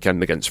last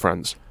weekend against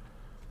France.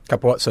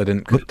 Capuozzo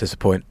didn't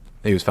disappoint.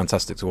 He was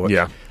fantastic to watch.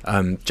 Yeah.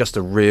 Just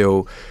a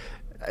real,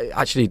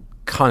 actually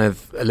kind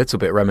of a little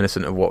bit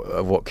reminiscent of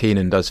what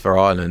Keenan does for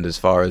Ireland, as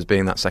far as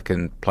being that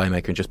second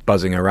playmaker and just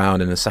buzzing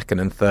around in a second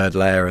and third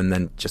layer, and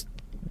then just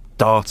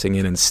darting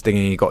in and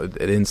stinging. He got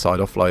an inside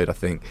offload, I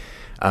think.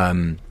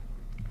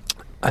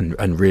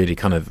 And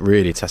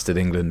really tested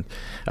England.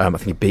 I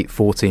think he beat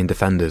 14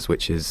 defenders,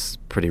 which is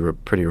pretty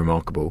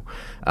remarkable.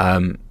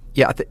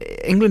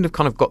 England have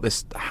kind of got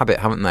this habit,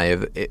 haven't they?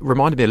 It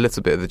reminded me a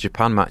little bit of the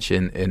Japan match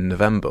in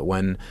November,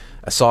 when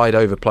a side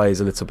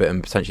overplays a little bit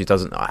and potentially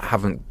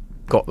haven't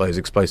got those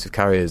explosive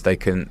carriers. They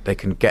can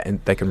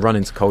run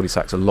into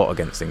cul-de-sacs a lot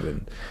against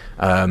England.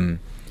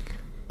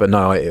 But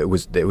no, it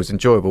was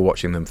enjoyable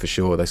watching them for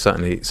sure. They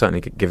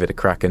certainly could give it a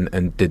crack,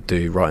 and did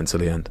do right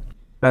until the end.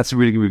 That's a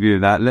really good review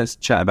of that. Let's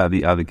chat about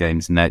the other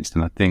games next,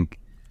 and I think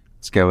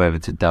let's go over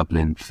to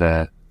Dublin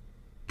for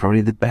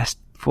probably the best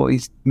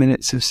 40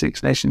 minutes of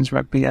Six Nations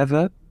rugby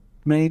ever,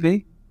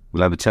 maybe.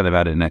 We'll have a chat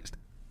about it next.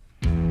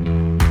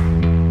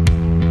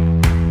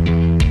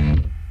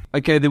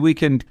 Okay, the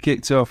weekend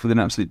kicked off with an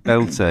absolute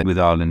belter with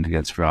Ireland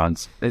against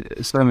France.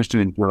 So much to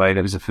enjoy.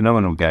 It was a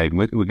phenomenal game.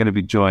 We're going to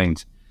be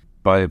joined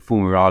by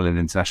former Ireland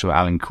international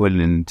Alan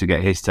Quinlan to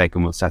get his take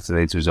on what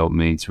Saturday's result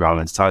means for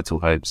Ireland's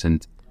title hopes,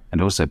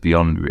 and also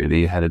beyond,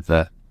 really, ahead of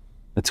the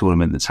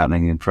tournament that's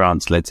happening in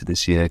France later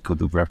this year called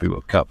the Rugby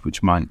World Cup,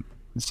 which might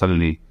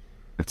suddenly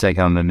have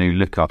taken on a new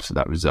look after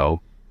that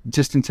result.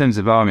 Just in terms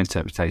of our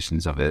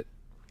interpretations of it,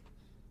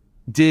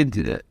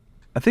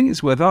 I think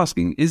it's worth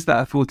asking, is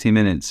that 40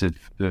 minutes of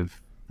the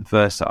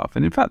first half,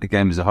 and in fact the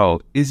game as a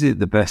whole, is it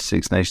the best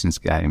Six Nations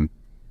game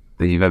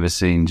that you've ever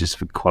seen, just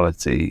for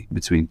quality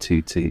between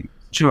two teams?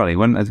 Charlie,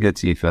 why don't I go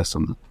to you first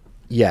on that?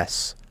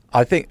 Yes,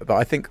 I think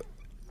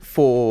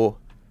for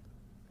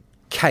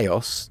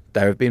chaos,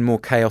 there have been more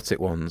chaotic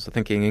ones. I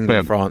think in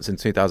England, France in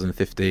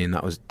 2015,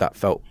 that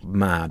felt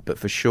mad. But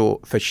for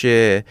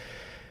sheer,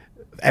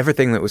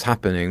 everything that was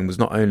happening was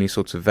not only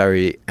sort of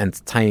very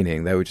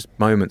entertaining. There were just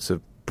moments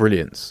of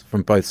brilliance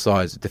from both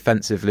sides.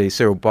 Defensively,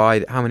 Cyril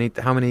Bide, how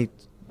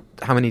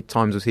many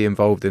times was he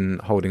involved in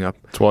holding up?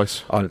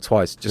 Twice.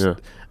 Twice.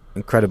 Just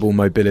incredible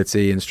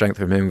mobility and strength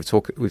from him.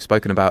 We've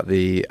spoken about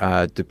the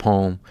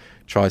Dupont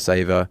try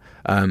saver.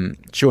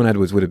 Sean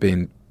Edwards would have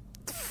been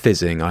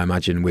fizzing, I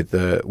imagine, with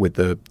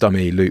the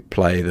dummy loop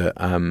play that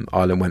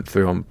Ireland went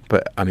through on.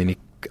 But I mean,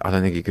 I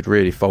don't think he could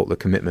really fault the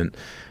commitment,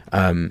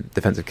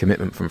 defensive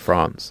commitment from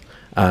France.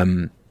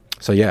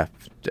 So yeah,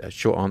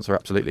 short answer,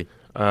 absolutely.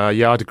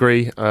 I'd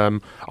agree. I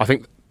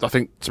think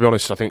to be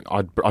honest, I think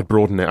I'd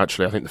broaden it.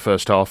 Actually, I think the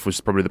first half was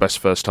probably the best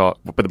first half,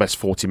 but the best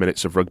 40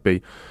 minutes of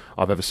rugby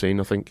I've ever seen.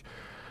 I think.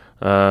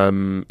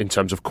 In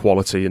terms of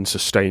quality and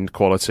sustained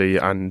quality,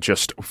 and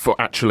just for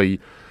actually,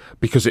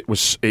 because it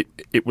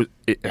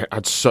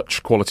had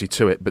such quality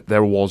to it, but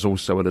there was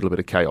also a little bit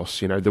of chaos.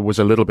 There was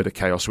a little bit of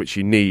chaos which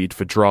you need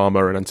for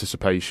drama and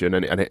anticipation,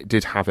 and it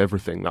did have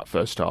everything that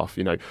first half.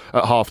 At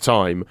half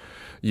time,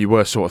 you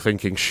were sort of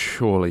thinking,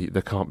 surely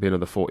there can't be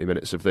another 40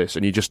 minutes of this,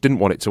 and you just didn't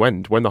want it to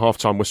end. When the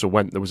half-time whistle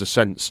went, there was a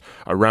sense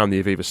around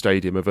the Aviva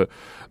Stadium of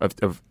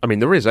I mean,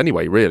 there is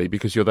anyway, really,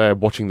 because you're there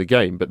watching the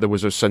game, but there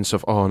was a sense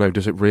of, oh no,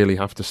 does it really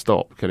have to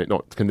stop?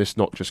 Can this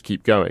not just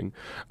keep going?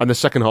 And the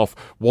second half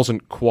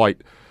wasn't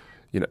quite,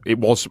 it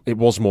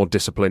was more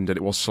disciplined, and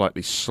it was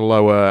slightly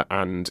slower,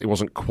 and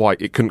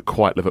it couldn't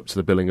quite live up to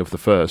the billing of the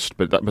first,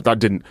 but that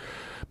didn't.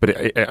 But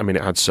it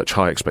had such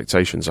high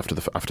expectations after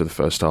the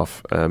first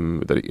half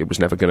that it was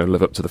never going to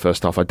live up to the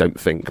first half, I don't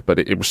think. But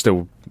it was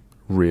still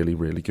really,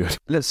 really good.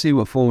 Let's see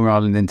what former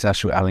Ireland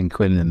international Alan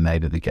Quinlan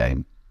made of the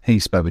game. He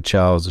spoke with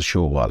Charles a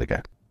short while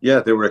ago. Yeah,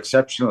 they were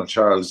exceptional,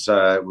 Charles.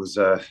 It was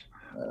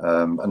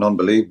an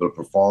unbelievable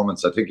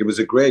performance. I think it was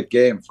a great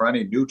game for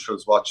any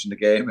neutrals watching the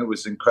game. It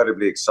was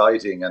incredibly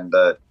exciting, and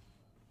the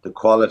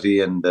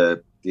quality and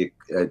the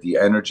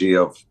energy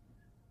of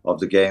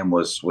the game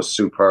was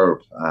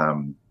superb.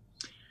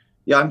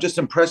 Yeah, I'm just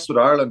impressed with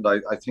Ireland.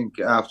 I think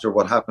after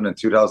what happened in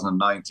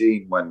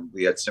 2019, when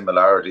we had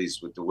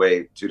similarities with the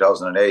way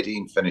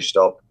 2018 finished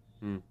up,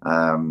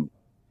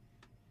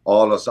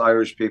 all us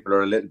Irish people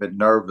are a little bit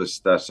nervous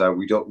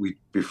that we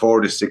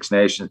before the Six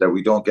Nations, that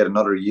we don't get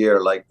another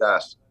year like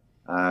that.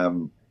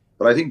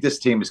 But I think this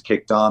team has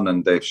kicked on,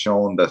 and they've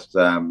shown that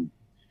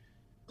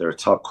they're a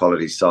top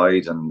quality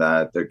side, and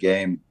their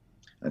game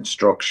and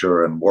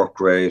structure and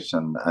work rate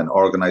and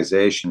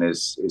organisation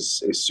is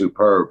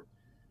superb.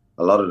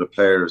 A lot of the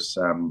players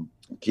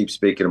keep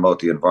speaking about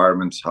the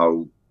environment,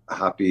 how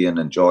happy and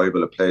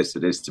enjoyable a place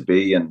it is to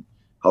be, and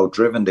how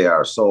driven they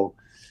are. So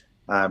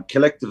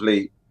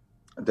collectively,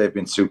 they've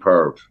been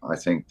superb. I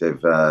think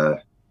they've,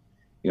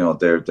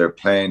 they're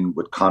playing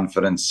with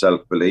confidence,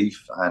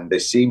 self-belief, and they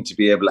seem to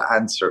be able to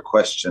answer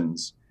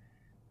questions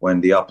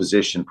when the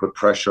opposition put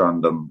pressure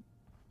on them.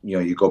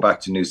 You go back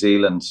to New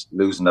Zealand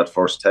losing that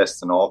first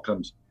test in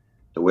Auckland,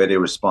 the way they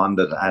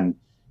responded, and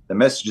the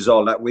messages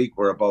all that week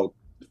were about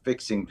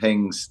fixing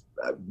things,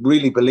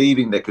 really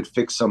believing they could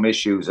fix some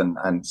issues and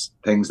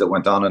things that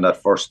went on in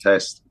that first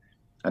test.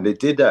 And they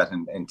did that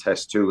in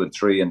test 2 and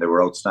 3, and they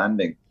were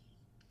outstanding.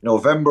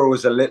 November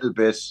was a little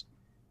bit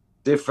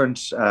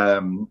different.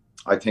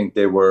 I think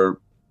they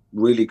were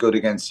really good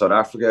against South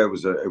Africa.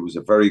 It was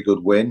a very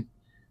good win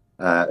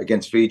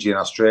against Fiji and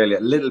Australia. A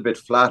little bit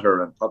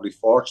flatter and probably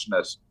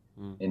fortunate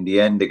in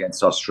the end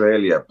against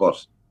Australia,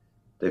 but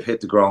they've hit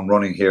the ground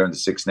running here in the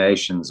Six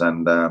Nations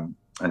and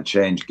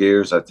change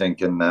gears, I think,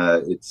 and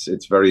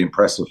it's very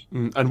impressive.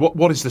 And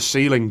what is the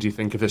ceiling, do you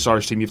think, of this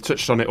Irish team? You've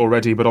touched on it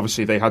already, but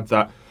obviously they had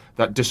that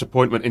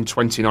disappointment in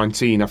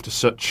 2019 after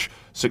such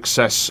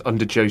success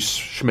under Joe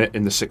Schmidt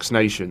in the Six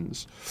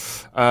Nations.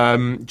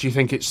 Do you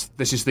think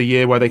this is the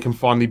year where they can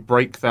finally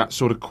break that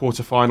sort of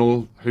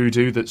quarter-final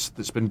hoodoo that's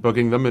been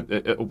bugging them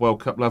at a World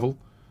Cup level?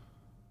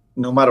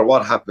 No matter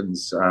what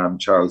happens,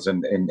 Charles,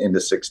 in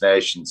the Six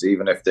Nations,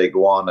 even if they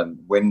go on and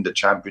win the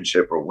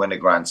championship or win a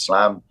Grand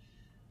Slam,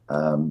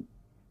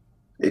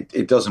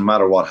 it doesn't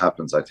matter what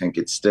happens. I think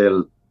it's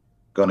still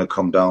going to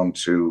come down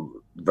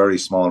to very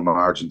small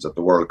margins at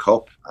the World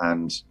Cup,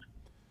 and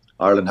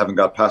Ireland haven't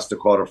got past the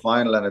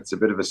quarter-final, and it's a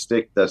bit of a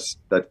stick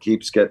that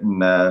keeps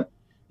getting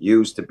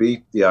used to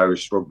beat the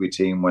Irish rugby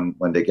team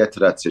when they get to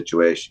that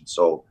situation.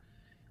 So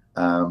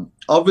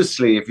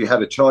obviously, if you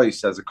had a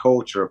choice as a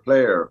coach or a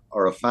player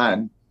or a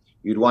fan,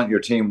 you'd want your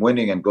team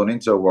winning and going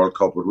into a World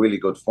Cup with really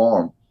good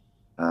form.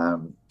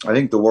 I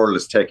think the world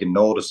is taking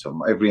notice of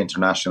them. Every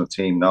international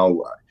team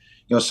now.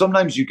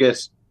 Sometimes you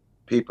get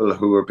people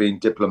who are being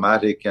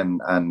diplomatic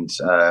and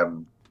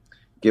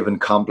giving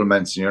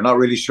compliments, and you're not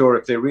really sure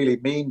if they really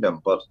mean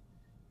them. But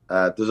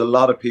there's a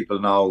lot of people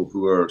now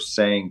who are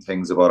saying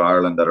things about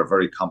Ireland that are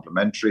very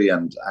complimentary,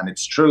 and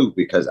it's true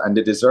and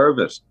they deserve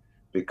it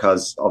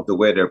because of the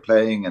way they're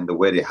playing and the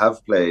way they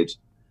have played.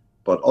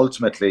 But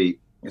ultimately,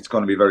 it's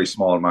going to be very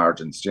small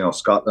margins.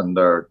 Scotland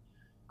are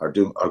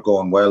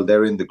going well.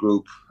 They're in the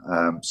group.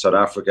 South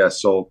Africa.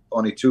 So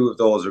only 2 of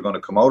those are going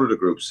to come out of the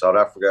group. South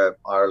Africa,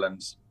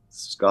 Ireland,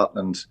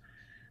 Scotland.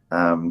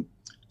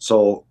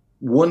 So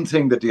one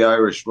thing that the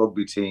Irish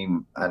rugby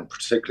team, and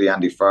particularly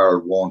Andy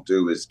Farrell, won't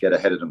do is get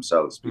ahead of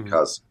themselves,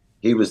 because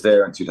he was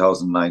there in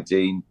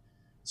 2019.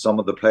 Some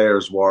of the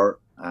players were,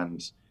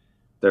 and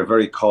they're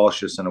very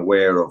cautious and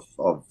aware of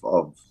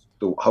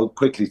how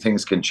quickly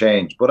things can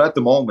change. But at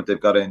the moment, they've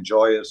got to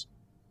enjoy it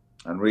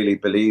and really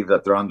believe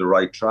that they're on the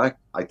right track.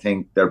 I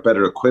think they're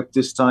better equipped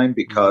this time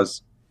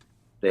because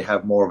they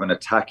have more of an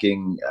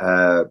attacking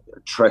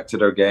threat to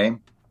their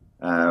game.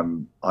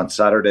 On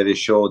Saturday, they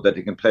showed that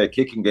they can play a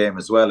kicking game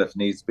as well if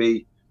needs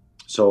be.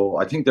 So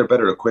I think they're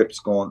better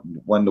equipped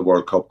going when the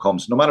World Cup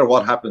comes. No matter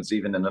what happens,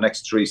 even in the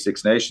next 3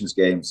 Six Nations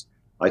games,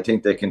 I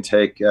think they can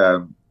take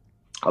a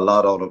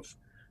lot out of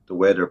the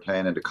way they're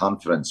playing and the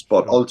confidence.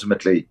 But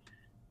ultimately,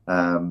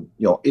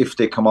 if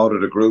they come out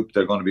of the group,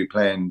 they're going to be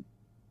playing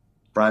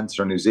France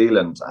or New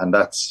Zealand, and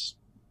that's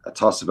a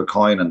toss of a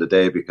coin on the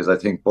day, because I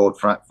think both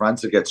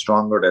France will get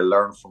stronger. They'll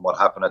learn from what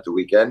happened at the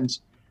weekend.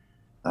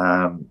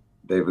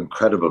 They have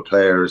incredible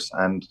players,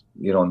 and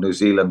New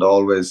Zealand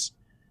always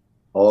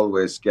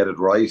always get it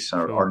right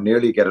or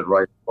nearly get it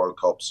right in the World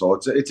Cup. So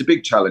it's a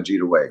big challenge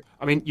either way.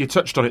 I mean, you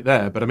touched on it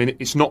there, but I mean,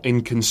 it's not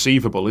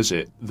inconceivable, is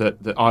it, that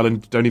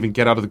Ireland don't even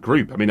get out of the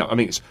group? I mean,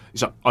 it's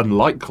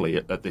unlikely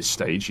at this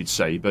stage, you'd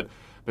say, but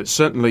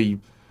certainly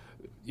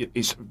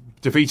it's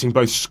defeating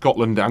both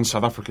Scotland and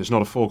South Africa is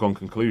not a foregone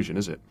conclusion,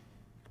 is it?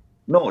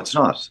 No, it's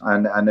not,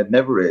 and it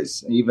never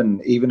is.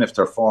 Even if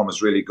their form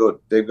is really good,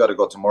 they've got to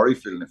go to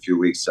Murrayfield in a few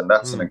weeks, and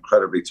that's an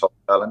incredibly tough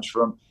challenge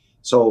for them.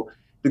 So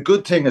the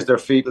good thing is their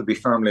feet will be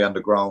firmly on the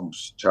ground,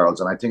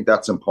 Charles, and I think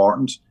that's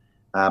important.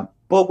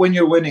 But when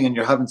you're winning and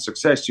you're having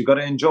success, you've got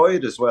to enjoy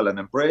it as well and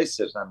embrace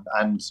it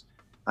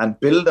and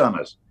build on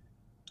it.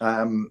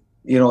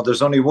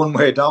 There's only one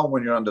way down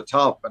when you're on the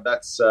top, and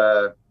that's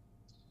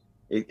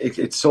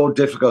it's so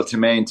difficult to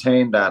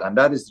maintain that. And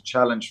that is the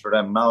challenge for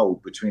them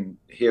now between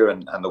here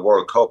and the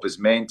World Cup, is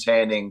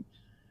maintaining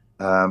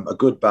a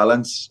good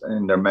balance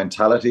in their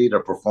mentality,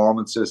 their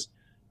performances,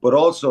 but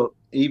also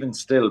even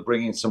still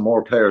bringing some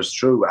more players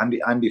through.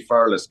 Andy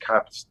Farrell has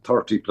capped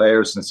 30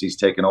 players since he's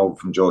taken over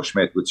from Joe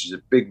Schmidt, which is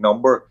a big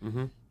number.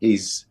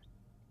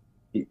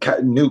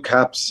 New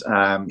caps.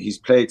 He's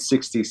played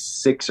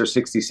 66 or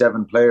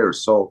 67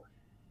 players. So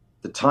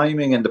the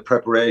timing and the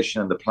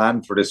preparation and the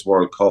plan for this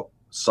World Cup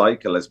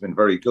cycle has been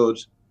very good.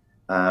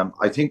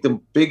 I think the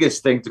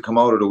biggest thing to come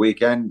out of the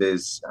weekend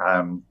is,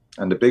 and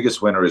the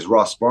biggest winner is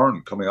Ross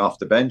Byrne coming off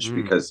the bench,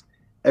 because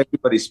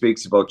everybody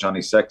speaks about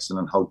Johnny Sexton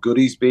and how good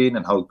he's been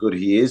and how good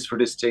he is for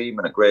this team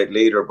and a great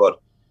leader. But,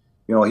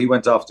 he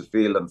went off the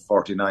field in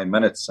 49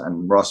 minutes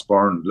and Ross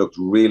Byrne looked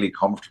really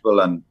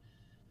comfortable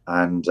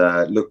and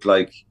looked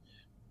like,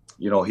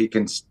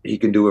 he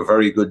can do a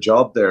very good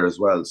job there as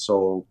well.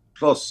 So,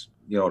 plus,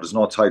 there's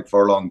no Tyke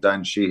Furlong,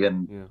 Dan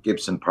Sheehan,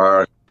 Gibson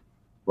Park,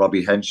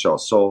 Robbie Henshaw.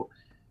 So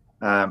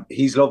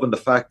he's loving the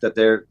fact that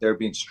they're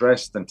being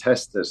stressed and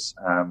tested.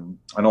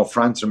 I know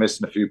France are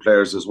missing a few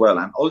players as well.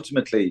 And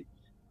ultimately,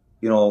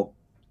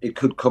 it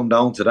could come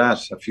down to that,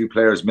 a few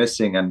players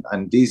missing,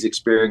 and these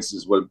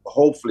experiences will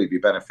hopefully be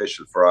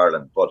beneficial for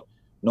Ireland. But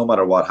no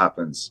matter what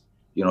happens,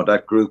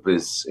 that group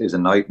is a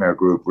nightmare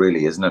group,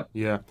 really, isn't it?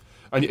 Yeah.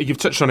 And you've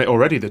touched on it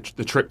already, the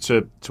trip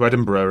to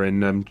Edinburgh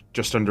in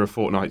just under a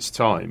fortnight's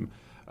time.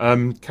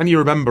 Can you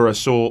remember a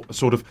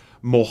sort of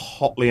more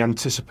hotly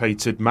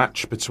anticipated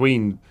match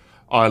between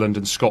Ireland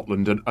and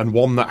Scotland, and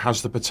one that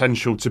has the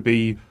potential to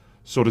be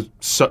sort of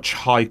such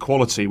high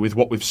quality with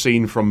what we've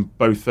seen from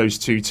both those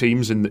two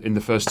teams in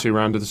the first two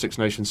rounds of the Six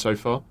Nations so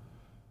far?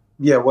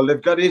 Yeah, well,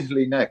 they've got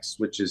Italy next,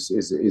 which is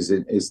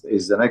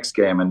the next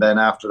game, and then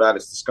after that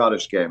it's the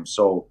Scottish game.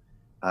 So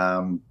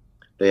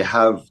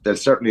they'll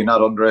certainly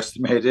not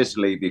underestimate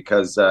Italy,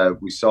 because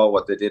we saw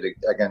what they did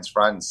against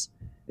France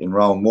in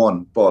round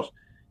one. But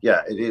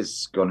yeah, it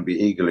is going to be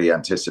eagerly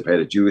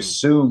anticipated. You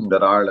assume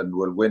that Ireland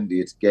will win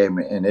the game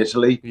in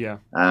Italy. Yeah.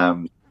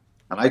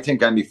 And I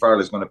think Andy Farrell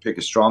is going to pick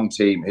a strong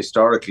team.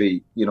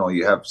 Historically,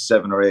 you have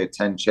 7 or 8,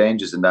 10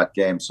 changes in that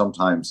game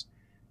sometimes.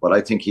 But I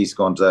think he's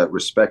going to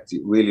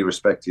really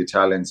respect the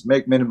Italians,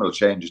 make minimal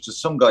changes.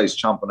 Just some guys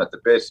chomping at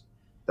the bit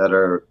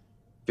that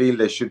feel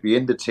they should be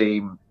in the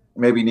team,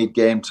 maybe need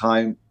game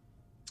time.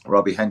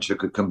 Robbie Henshaw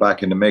could come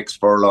back in the mix.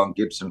 Furlong,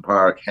 Gibson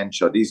Park,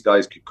 Henshaw, these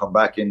guys could come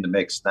back in the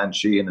mix. Dan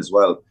Sheehan as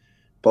well.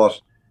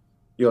 But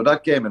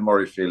that game in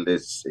Murrayfield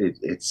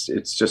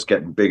it's just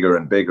getting bigger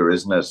and bigger,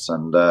 isn't it?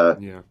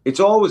 And it's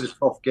always a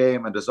tough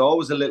game, and there's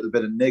always a little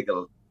bit of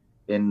niggle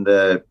in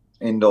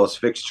those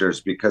fixtures,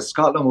 because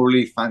Scotland will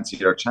really fancy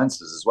their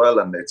chances as well,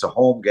 and it's a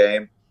home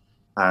game.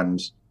 And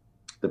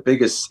the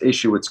biggest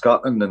issue with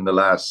Scotland in the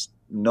last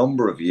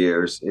number of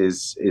years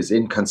is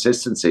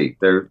inconsistency.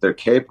 They're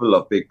capable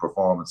of big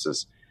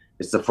performances.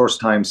 It's the first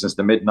time since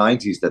the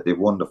mid-90s that they've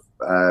won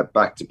the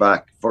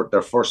back-to-back for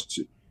their first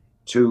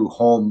two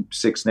home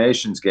Six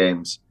Nations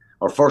games,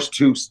 or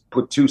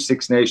put two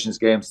Six Nations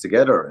games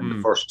together in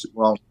the first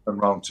round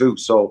and round two.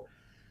 So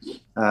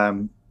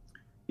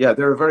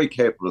they're a very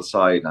capable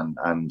side,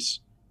 and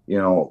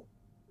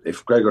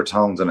if Gregor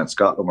Townsend and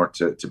Scotland were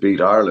to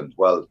beat Ireland,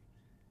 well,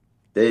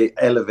 they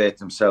elevate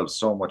themselves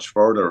so much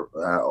further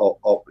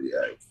up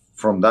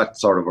from that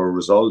sort of a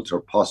result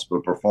or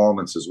possible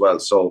performance as well.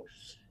 So,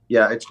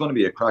 it's going to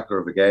be a cracker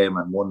of a game,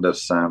 and one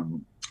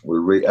that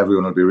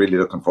everyone will be really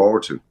looking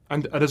forward to.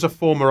 And as a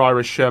former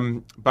Irish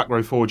back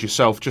row forward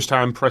yourself, just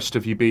how impressed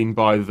have you been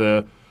by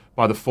the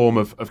form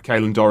of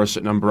Caelan Doris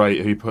at number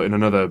 8, who put in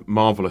another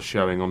marvellous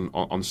showing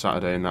on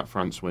Saturday in that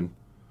France win?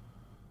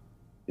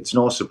 It's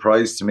no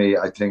surprise to me.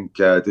 I think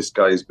this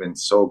guy has been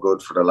so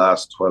good for the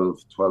last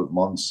 12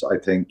 months.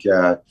 I think,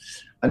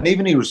 and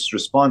even his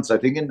response, I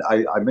think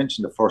I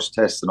mentioned the first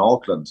test in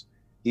Auckland.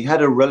 He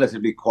had a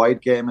relatively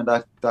quiet game in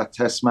that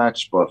test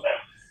match, but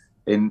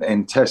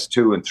in test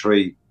 2 and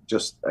 3,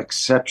 just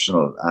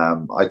exceptional.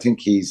 I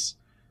think he's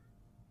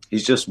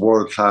just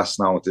world class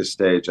now at this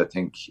stage. I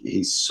think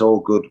he's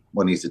so good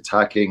when he's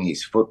attacking,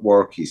 his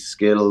footwork, his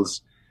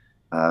skills.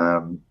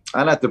 And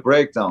at the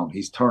breakdown,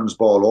 he turns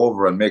ball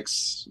over and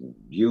makes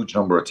huge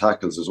number of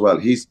tackles as well.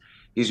 He's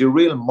your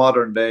real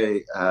modern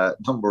day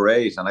number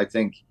 8, and I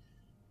think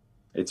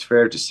it's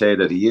fair to say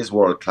that he is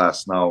world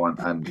class now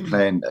and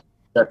playing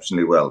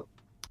exceptionally well.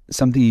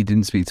 Something you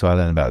didn't speak to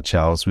Alan about,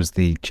 Charles, was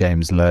the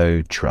James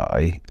Lowe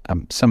try.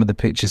 Some of the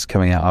pictures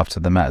coming out after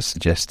the match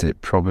suggest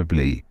it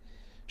probably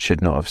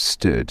should not have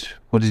stood.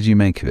 What did you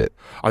make of it?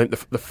 I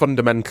think the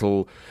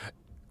fundamental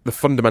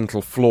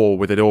flaw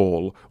with it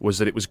all was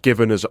that it was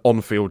given as an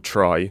on-field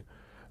try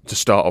to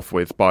start off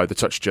with by the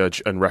touch judge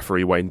and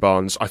referee Wayne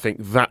Barnes. I think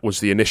that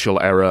was the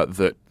initial error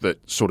that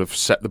sort of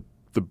set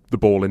the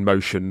ball in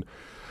motion.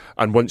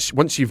 And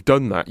once you've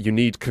done that, you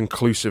need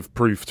conclusive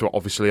proof to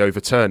obviously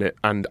overturn it.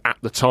 And at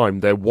the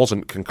time, there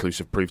wasn't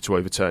conclusive proof to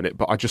overturn it.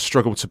 But I just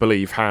struggle to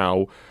believe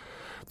how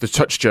the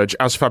touch judge,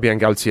 as Fabien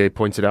Galtier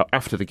pointed out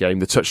after the game,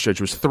 the touch judge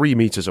was 3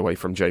 metres away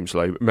from James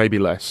Lowe, maybe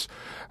less.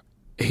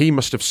 He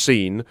must have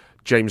seen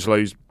James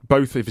Lowe's,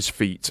 both of his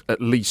feet,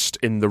 at least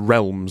in the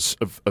realms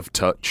of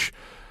touch.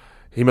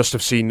 He must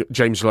have seen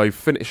James Lowe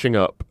finishing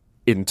up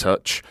in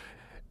touch.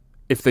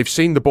 If they've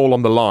seen the ball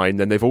on the line,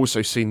 then they've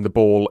also seen the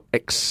ball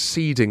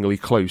exceedingly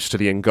close to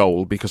the in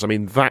goal, because, I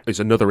mean, that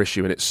is another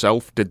issue in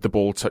itself. Did the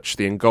ball touch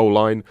the in goal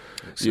line?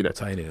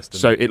 Simultaneous.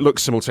 So it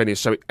looks simultaneous.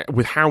 So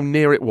with how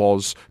near it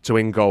was to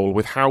in goal,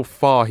 with how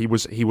far he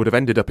would have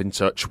ended up in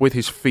touch, with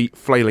his feet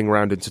flailing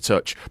around into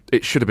touch,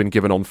 it should have been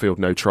given on-field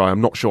no try. I'm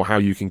not sure how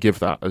you can give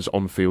that as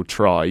on-field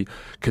try,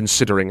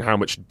 considering how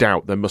much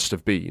doubt there must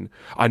have been.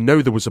 I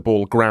know there was a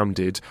ball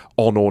grounded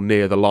on or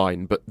near the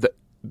line, but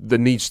there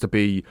needs to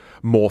be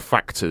more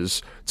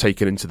factors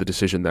taken into the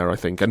decision there, I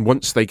think. And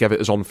once they gave it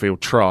as on-field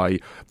try,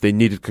 they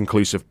needed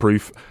conclusive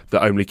proof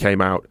that only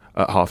came out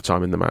at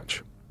half-time in the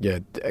match. Yeah,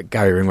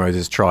 Gary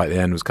Ringrose's try at the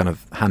end was kind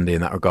of handy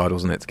in that regard,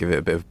 wasn't it, to give it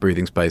a bit of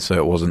breathing space so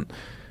it wasn't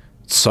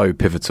so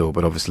pivotal.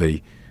 But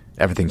obviously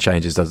everything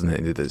changes, doesn't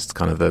it? It's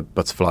kind of the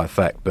butterfly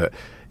effect. But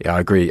yeah, I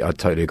agree. I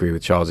totally agree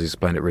with Charles. He's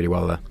explained it really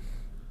well there.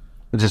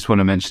 I just want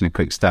to mention a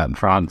quick stat.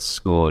 France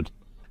scored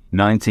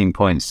 19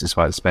 points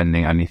despite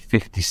spending only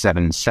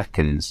 57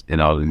 seconds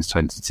in Ireland's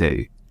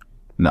 22.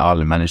 And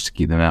Ireland managed to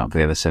keep them out for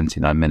the other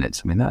 79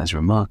 minutes. I mean, that is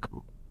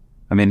remarkable.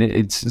 I mean,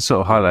 it sort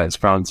of highlights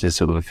France's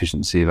sort of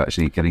efficiency of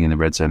actually getting in the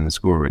red zone and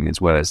scoring,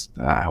 as well as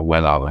how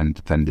well Ireland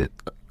defended.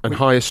 And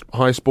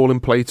highest ball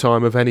in play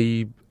time of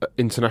any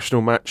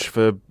international match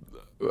for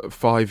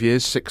 5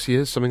 years, 6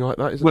 years, something like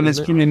that. Well, it's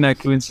probably no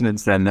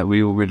coincidence then that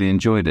we all really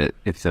enjoyed it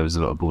if there was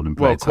a lot of ball in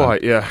play time. Well,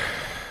 quite, yeah.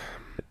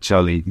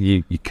 Charlie,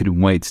 you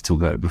couldn't wait to talk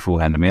about it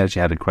beforehand. I mean, I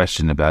actually had a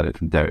question about it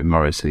from Derek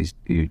Morris,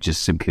 who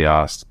just simply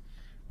asked,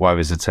 why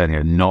was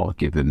Antonio not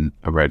given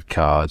a red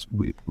card?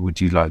 Would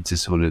you like to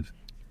sort of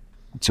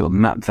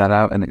map that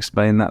out and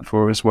explain that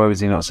for us? Why was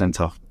he not sent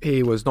off?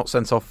 He was not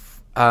sent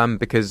off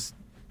because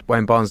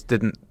Wayne Barnes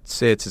didn't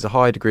see it as a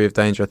high degree of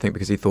danger, I think,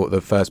 because he thought the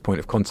first point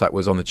of contact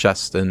was on the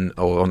chest or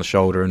on the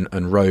shoulder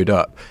and rode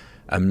up.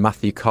 And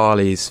Matthew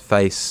Carley's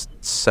face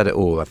said it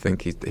all. I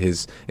think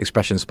his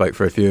expression spoke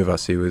for a few of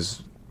us. He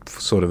was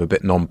sort of a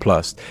bit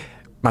nonplussed.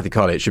 Matthew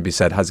Carley, it should be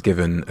said, has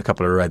given a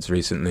couple of reds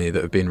recently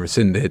that have been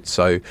rescinded,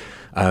 so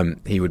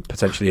he would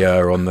potentially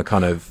err on the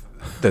kind of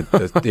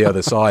the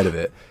other side of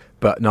it.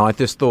 But no, I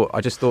just thought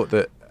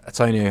that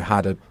Antonio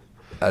had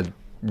a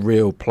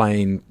real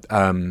plain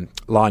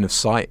line of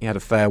sight. He had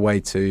a fair way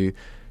to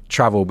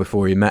travel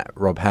before he met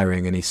Rob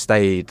Herring, and he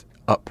stayed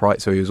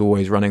upright, so he was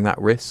always running that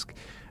risk.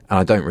 And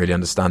I don't really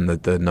understand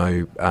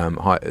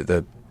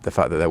the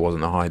fact that there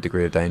wasn't a high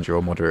degree of danger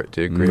or moderate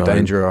degree of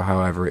danger, or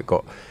however it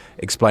got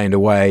explained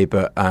away.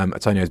 But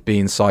Antonio's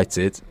been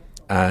cited,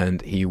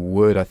 and he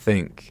would, I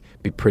think,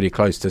 be pretty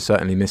close to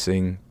certainly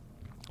missing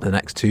the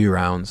next 2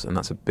 rounds, and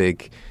that's a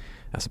big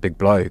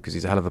blow because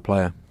he's a hell of a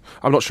player.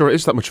 I'm not sure it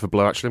is that much of a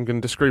blow, actually. I'm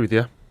going to disagree with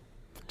you.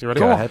 You ready?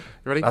 Go ahead.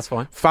 You ready? That's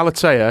fine.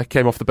 Falatea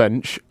came off the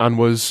bench and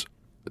was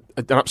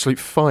an absolute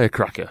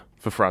firecracker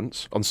for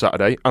France on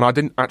Saturday, and I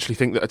didn't actually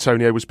think that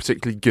Antonio was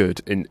particularly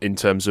good in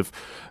terms of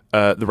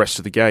the rest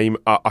of the game.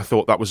 I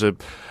thought that was the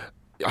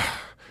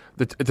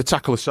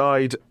tackle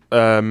aside,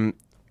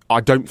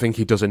 I don't think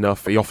he does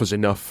enough. He offers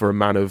enough for a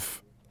man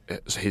of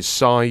his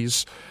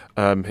size.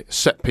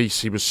 Set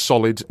piece, he was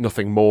solid,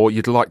 nothing more.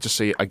 You'd like to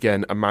see,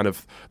 again, a man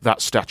of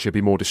that stature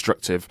be more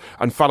destructive.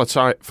 And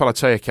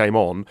Falatea came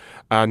on,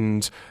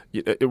 and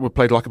it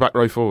played like a back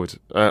row forward.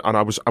 And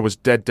I was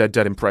dead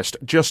impressed.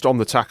 Just on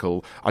the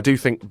tackle, I do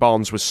think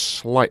Barnes was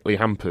slightly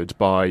hampered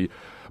by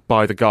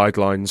the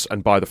guidelines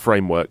and by the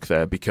framework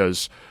there,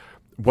 because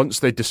once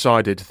they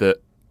decided that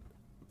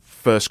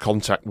first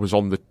contact was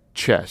on the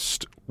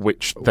chest,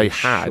 which they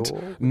had.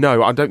 Sure?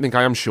 No, I don't think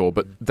I am sure,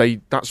 but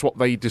that's what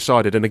they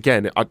decided. And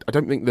again, I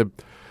don't think the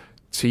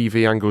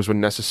TV angles were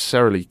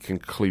necessarily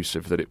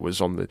conclusive that it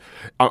was on the...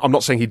 I'm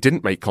not saying he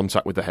didn't make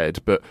contact with the head,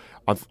 but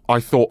I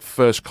thought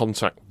first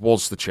contact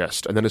was the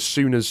chest. And then as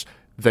soon as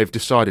they've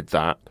decided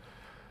that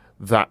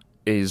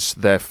is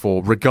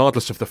therefore,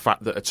 regardless of the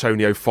fact that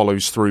Antonio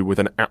follows through with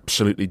an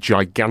absolutely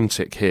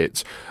gigantic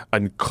hit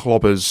and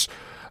clobbers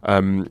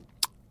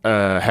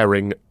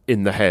Herring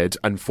in the head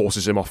and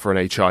forces him off for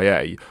an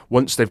HIA,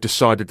 once they've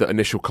decided that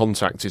initial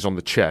contact is on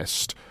the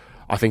chest,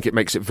 I think it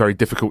makes it very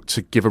difficult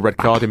to give a red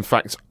card. In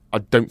fact, I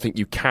don't think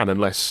you can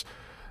unless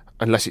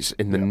unless it's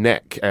in the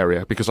neck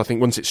area, because I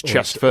think once it's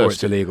chest first... Or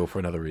it's illegal for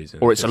another reason.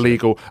 Or it's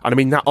illegal. And I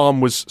mean, that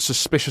arm was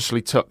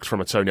suspiciously tucked from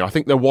Antonio. I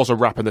think there was a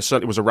wrap, and there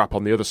certainly was a wrap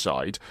on the other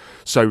side.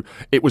 So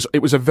it was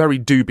a very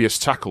dubious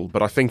tackle,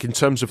 but I think in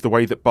terms of the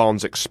way that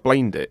Barnes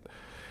explained it,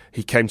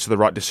 he came to the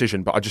right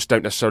decision, but I just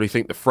don't necessarily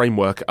think the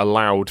framework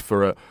allowed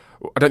for a...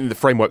 I don't think the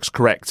framework's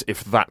correct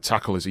if that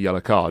tackle is a yellow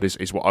card,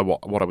 is what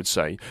I would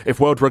say. If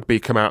World Rugby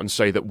come out and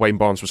say that Wayne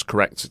Barnes was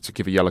correct to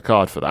give a yellow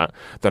card for that,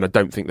 then I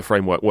don't think the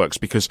framework works,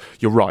 because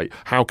you're right.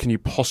 How can you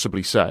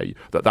possibly say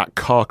that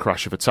car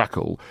crash of a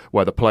tackle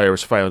where the player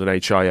has failed an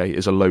HIA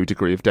is a low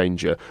degree of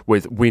danger,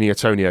 with Weenie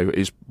Antonio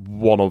is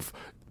one of...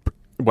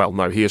 Well,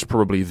 no, he is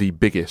probably the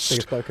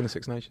biggest bloke in the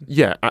Six Nations.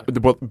 Yeah, the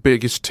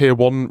biggest Tier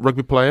 1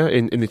 rugby player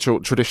in the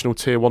traditional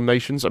Tier 1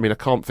 nations. I mean, I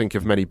can't think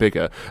of many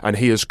bigger. And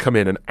he has come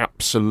in and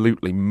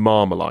absolutely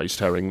marmalised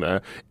Herring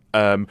there.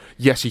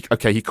 Yes, he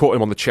caught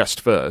him on the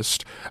chest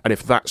first, and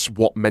if that's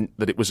what meant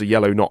that it was a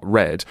yellow, not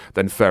red,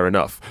 then fair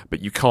enough.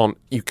 But you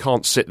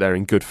can't sit there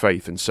in good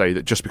faith and say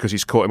that just because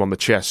he's caught him on the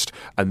chest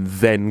and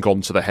then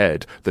gone to the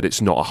head, that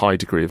it's not a high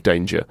degree of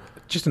danger.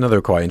 Just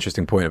another quite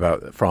interesting point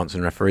about France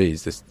and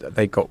referees.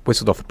 They got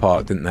whistled off the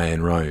park, didn't they,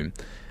 in Rome?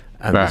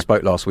 And we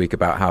spoke last week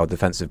about how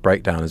defensive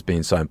breakdown has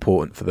been so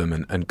important for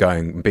them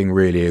and being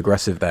really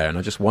aggressive there. And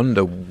I just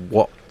wonder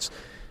what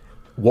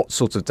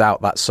sort of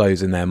doubt that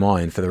sows in their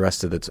mind for the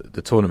rest of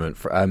the tournament.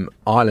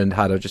 Ireland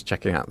had, I'm just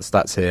checking out the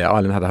stats here,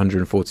 Ireland had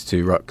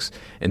 142 rucks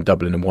in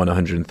Dublin and won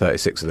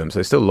 136 of them. So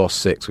they still lost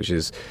 6, which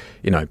is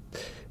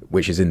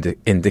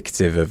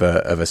indicative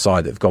of a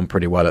side that have gone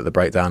pretty well at the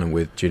breakdown, and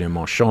with Julien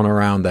Marchand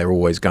around, they're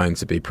always going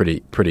to be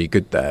pretty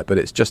good there. But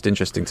it's just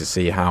interesting to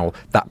see how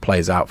that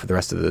plays out for the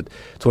rest of the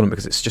tournament,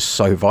 because it's just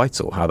so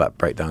vital how that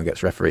breakdown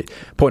gets refereed.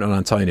 Point on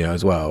Antonio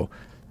as well.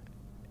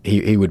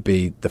 He would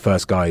be the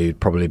first guy who'd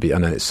probably be... I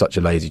know it's such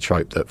a lazy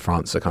trope that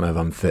France are kind of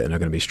unfit and are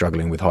going to be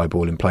struggling with high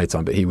ball in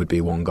playtime, but he would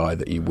be one guy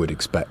that you would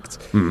expect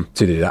to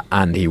do that.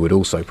 And he would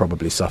also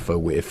probably suffer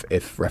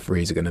if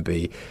referees are going to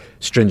be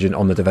stringent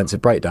on the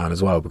defensive breakdown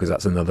as well, because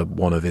that's another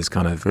one of his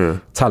kind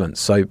of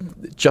talents. So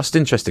just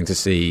interesting to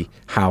see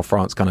how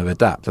France kind of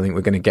adapt. I think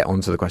we're going to get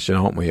onto the question,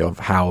 aren't we, of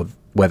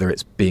whether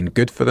it's been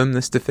good for them,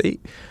 this defeat.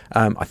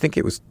 I think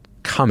it was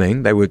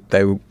coming. They were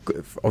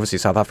obviously,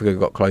 South Africa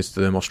got close to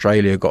them,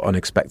 Australia got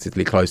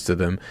unexpectedly close to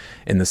them.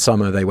 In the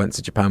summer they went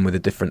to Japan with a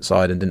different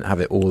side and didn't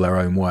have it all their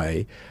own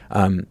way.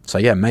 So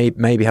yeah,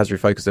 maybe has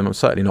refocused them. I'm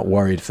certainly not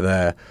worried for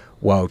their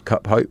World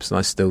Cup hopes, and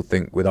I still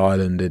think with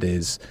Ireland it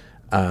is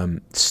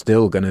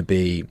still going to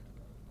be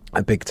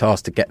a big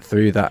task to get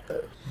through that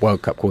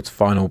World Cup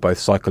quarter-final, both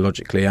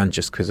psychologically and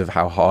just because of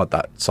how hard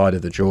that side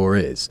of the draw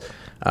is.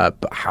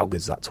 But how good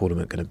is that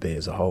tournament going to be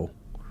as a whole?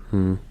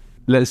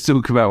 Let's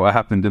talk about what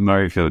happened in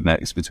Murrayfield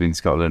next between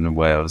Scotland and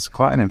Wales.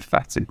 Quite an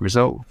emphatic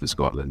result for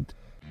Scotland.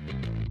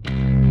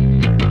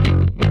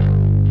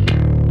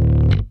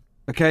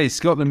 Okay,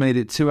 Scotland made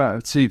it 2 out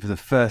of 2 for the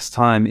first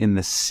time in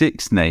the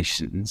Six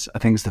Nations. I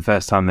think it's the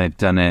first time they've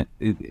done it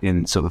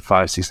in sort of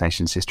 5 Six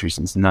Nations history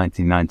since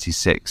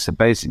 1996. So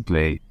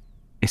basically,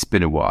 it's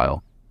been a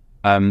while.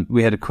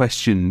 We had a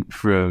question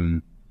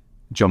from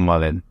John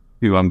Mullin,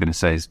 who I'm going to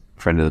say is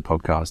a friend of the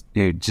podcast,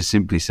 who just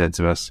simply said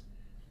to us,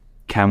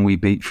 can we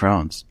beat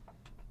France?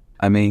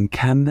 I mean,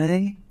 can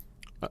they?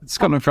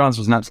 Scotland-France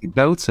was an absolute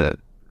belter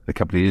a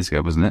couple of years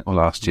ago, wasn't it? Or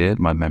last year,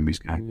 my memory's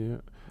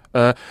going.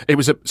 Yeah. It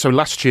was so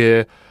last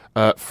year,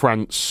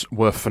 France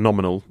were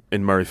phenomenal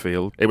in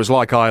Murrayfield. It was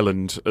like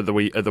Ireland at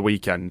the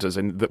weekend, as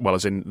in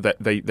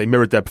they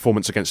mirrored their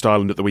performance against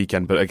Ireland at the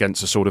weekend, but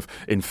against a sort of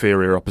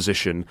inferior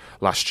opposition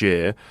last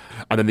year.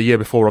 And then the year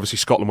before, obviously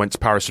Scotland went to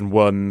Paris and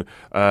won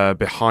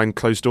behind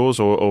closed doors,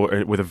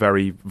 or with a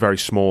very, very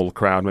small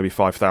crowd, maybe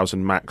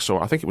 5,000 max,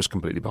 or I think it was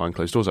completely behind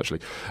closed doors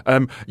actually.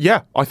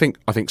 I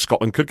think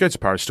Scotland could go to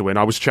Paris to win.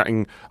 I was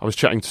chatting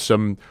to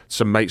some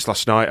mates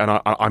last night, and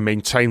I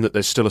maintain that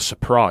there's still a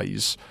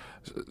surprise.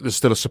 There's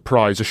still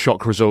a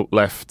shock result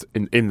left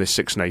in this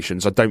Six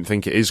Nations. I don't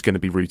think it is going to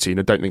be routine.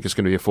 I don't think it's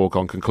going to be a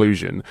foregone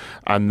conclusion.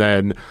 And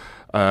then,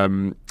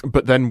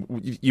 but then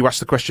you ask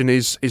the question: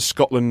 Is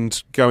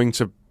Scotland going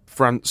to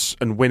France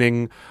and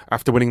winning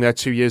after winning there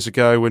 2 years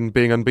ago and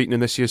being unbeaten in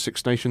this year's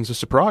Six Nations a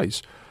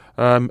surprise?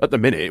 At the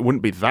minute, it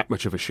wouldn't be that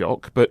much of a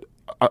shock, but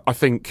I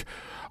think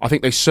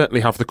they certainly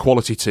have the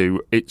quality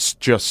to. It's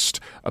just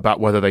about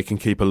whether they can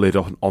keep a lid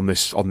on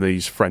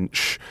these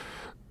French.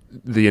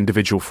 The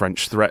individual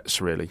French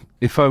threats, really.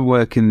 If I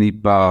work in the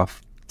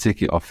Bath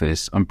ticket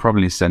office, I'm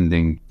probably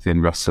sending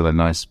Finn Russell a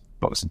nice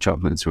box of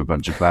chocolates or a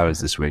bunch of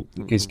flowers this week.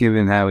 Because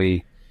given how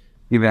he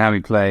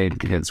played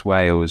against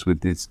Wales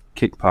with his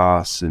kick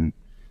pass and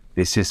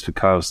the assist for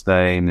Kyle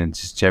Steyn, and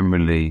just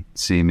generally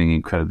seeming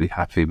incredibly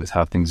happy with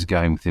how things are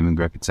going with him and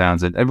Gregor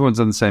Townsend. Everyone's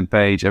on the same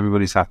page,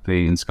 everybody's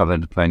happy, and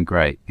Scotland are playing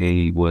great.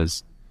 He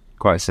was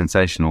quite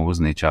sensational,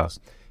 wasn't he, Charles?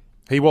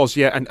 He was,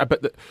 yeah,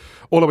 but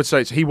all I would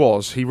say is he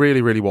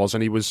really, really was,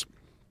 and he was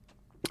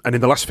And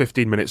in the last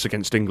 15 minutes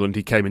against England,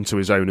 he came into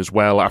his own as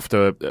well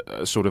after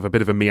sort of a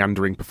bit of a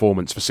meandering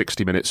performance for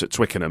 60 minutes at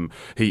Twickenham.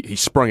 He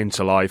sprung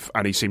into life,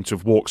 and he seemed to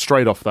have walked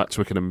straight off that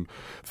Twickenham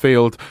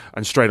field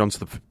and straight onto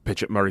the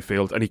pitch at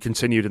Murrayfield, and he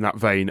continued in that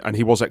vein, and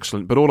he was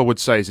excellent. But all I would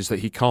say is that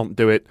he can't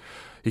do it.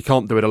 He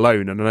can't do it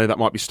alone, and I know that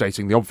might be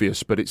stating the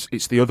obvious, but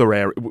it's the other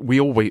area. We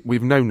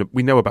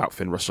know about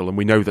Finn Russell, and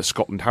we know that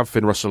Scotland have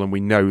Finn Russell, and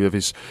we know of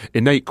his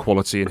innate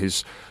quality and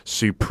his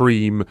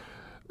supreme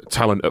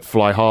talent at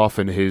fly half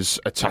and his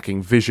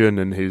attacking vision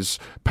and his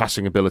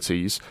passing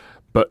abilities.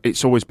 But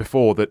it's always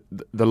before that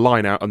the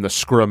line out and the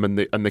scrum and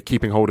the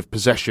keeping hold of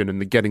possession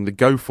and the getting the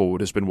go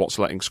forward has been what's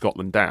letting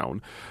Scotland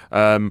down.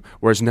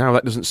 Whereas now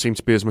that doesn't seem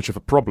to be as much of a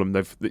problem.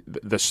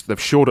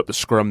 They've shored up the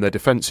scrum. Their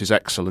defence is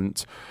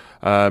excellent.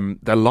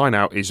 Their line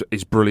out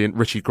is brilliant.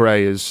 Richie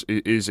Gray is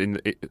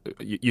in.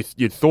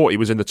 You'd thought he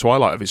was in the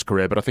twilight of his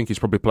career, but I think he's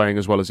probably playing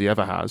as well as he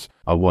ever has.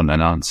 I want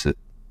an answer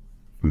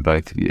from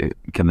both of you.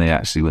 Can they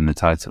actually win the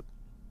title?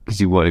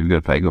 Because you've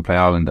got to play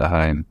Ireland at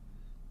home,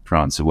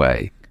 France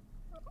away.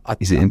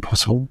 Is it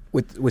impossible?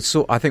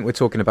 I think we're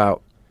talking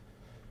about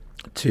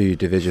 2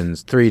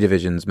 divisions, 3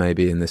 divisions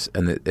maybe in this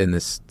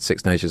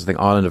Six Nations. I think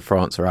Ireland and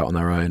France are out on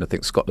their own. I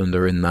think Scotland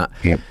are in that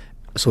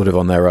sort of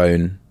on their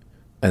own.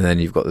 And then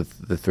you've got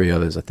the 3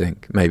 others, I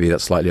think. Maybe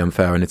that's slightly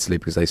unfair on Italy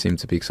because they seem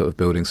to be sort of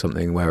building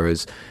something,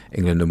 whereas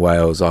England and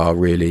Wales are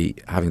really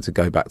having to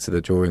go back to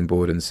the drawing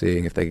board and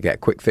seeing if they can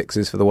get quick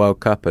fixes for the World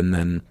Cup and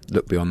then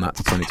look beyond that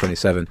to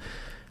 2027.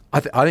 I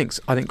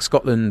think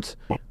Scotland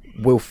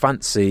will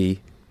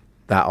fancy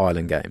that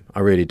Ireland game. I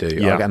really do.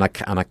 Yeah. And I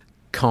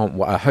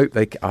can't. I hope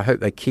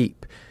they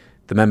keep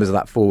the members of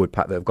that forward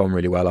pack that have gone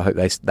really well. I hope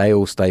they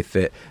all stay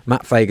fit.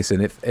 Matt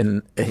Fagerson,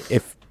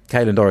 if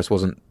Caelan Doris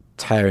wasn't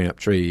tearing up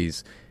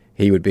trees,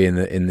 he would be in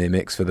the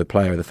mix for the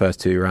player of the first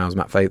 2 rounds.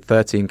 Matt Fagerson,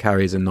 13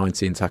 carries and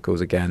 19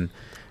 tackles again.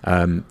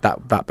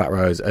 That back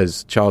row,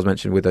 as Charles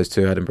mentioned, with those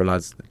 2 Edinburgh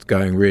lads,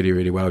 going really,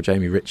 really well.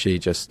 Jamie Ritchie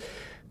just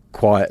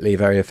quietly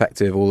very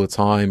effective all the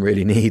time,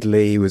 really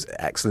needly. He was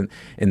excellent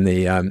in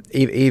the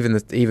even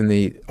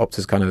the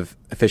Opta's kind of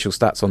official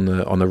stats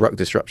on the ruck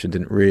disruption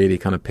didn't really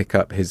kind of pick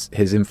up his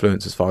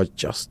influence as far as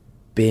just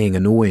being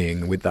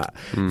annoying with that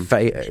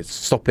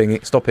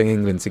stopping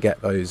England to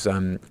get those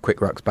quick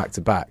rucks back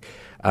to back.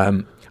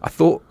 I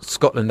thought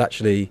Scotland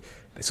actually,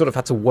 they sort of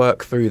had to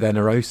work through their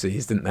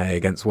neuroses, didn't they,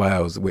 against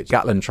Wales, which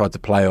Gatland tried to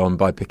play on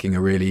by picking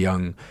a really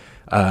young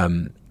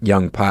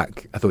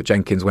pack. I thought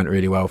Jenkins went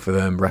really well for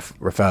them.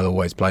 Rafael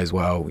always plays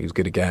well. He was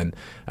good again.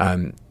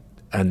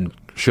 And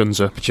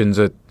Shunza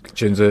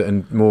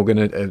and Morgan.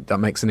 That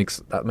makes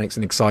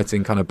an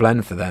exciting kind of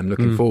blend for them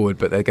looking forward.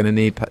 But they're going to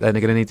need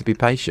to be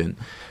patient.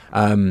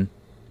 And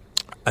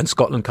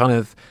Scotland kind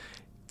of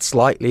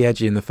slightly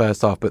edgy in the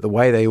first half, but the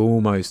way it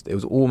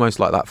was almost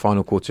like that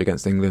final quarter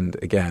against England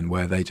again,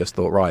 where they just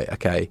thought, right,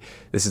 okay,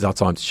 this is our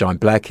time to shine.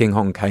 Blair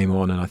Kinghorn came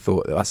on, and I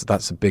thought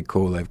that's a big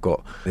call they've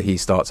got. He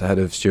starts ahead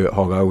of Stuart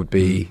Hogg. I would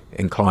be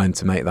inclined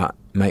to make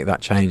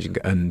that change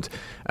and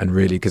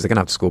really, because they're going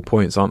to have to score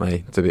points, aren't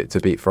they, to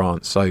beat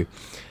France? So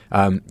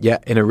in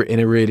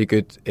a really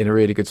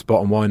good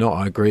spot, and why not?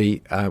 I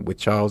agree with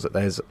Charles that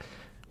there's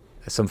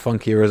some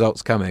funky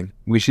results coming.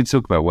 We should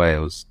talk about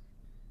Wales.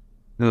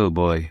 Oh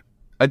boy.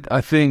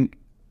 I think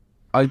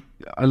I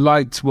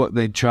liked what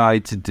they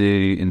tried to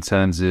do in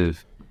terms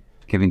of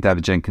giving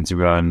David Jenkins a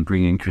run,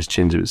 bringing Chris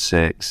Chinser at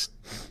 6.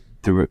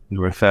 The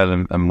Rafael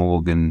and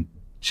Morgan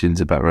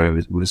Chinser back row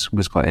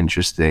was quite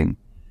interesting.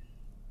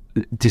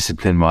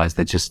 Discipline-wise,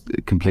 they just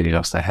completely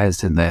lost their heads,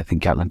 didn't they? I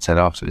think Gatland said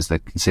afterwards they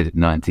considered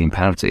 19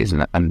 penalties,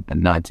 and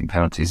 19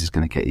 penalties is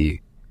going to get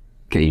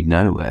you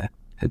nowhere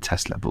at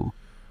test level.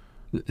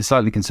 It's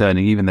slightly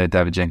concerning, even though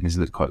David Jenkins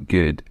looked quite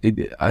good.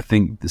 I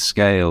think the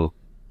scale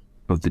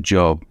of the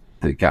job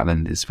that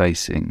Gatland is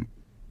facing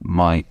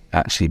might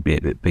actually be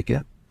a bit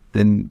bigger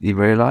than he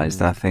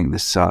realised. I think the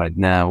side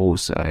now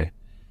also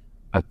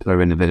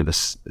are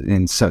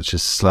in such a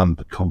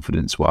slump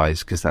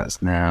confidence-wise, because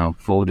that's now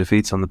 4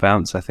 defeats on the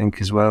bounce, I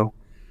think, as well.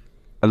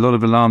 A lot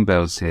of alarm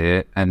bells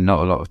here, and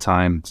not a lot of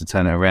time to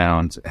turn it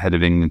around ahead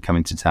of England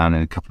coming to town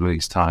in a couple of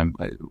weeks' time.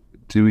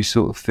 Do we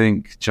sort of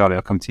think, Charlie,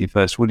 I'll come to you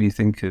first. What do you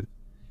think of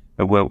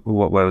where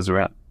Wales are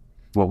at?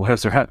 Where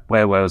Wales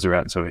are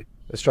at, sorry.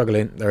 They're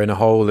struggling. They're in a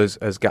hole, as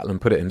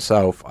Gatland put it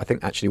himself. I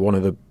think actually one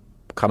of the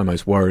kind of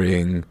most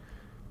worrying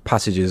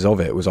passages of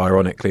it was,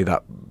 ironically,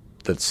 that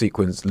the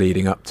sequence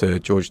leading up to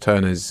George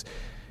Turner's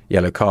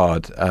yellow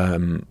card,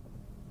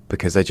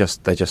 because they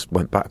just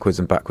went backwards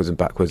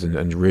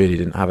and really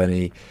didn't have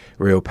any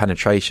real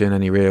penetration,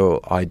 any real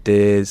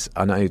ideas.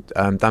 I know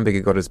Dan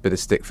Biggar got us a bit of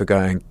stick for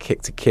going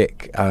kick to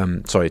kick.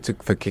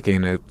 For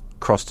kicking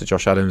across to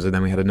Josh Adams, and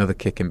then we had another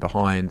kick in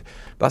behind.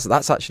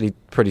 That's actually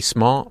pretty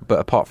smart. But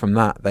apart from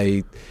that,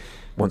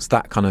 once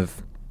that kind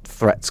of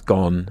threat's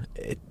gone,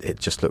 it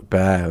just looked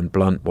bare and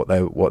blunt what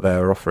they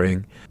were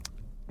offering.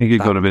 He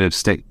got a bit of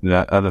stick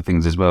for other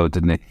things as well,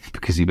 didn't he?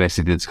 Because he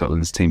basically did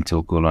Scotland's team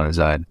talk all on his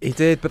own. He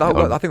did, but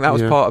I think that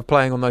was part of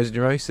playing on those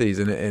neuroses,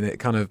 and it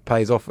kind of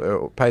pays off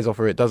or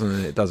it doesn't,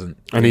 and it doesn't.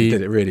 And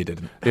it really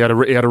didn't. He had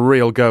a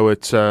real go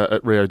at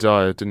Rio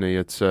Dyer, didn't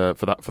he? For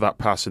that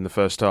pass in the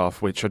first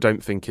half, which I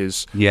don't think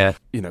is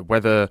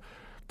whether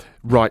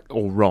right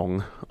or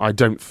wrong. I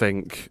don't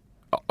think,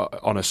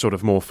 on a sort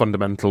of more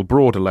fundamental,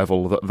 broader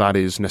level, that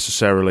is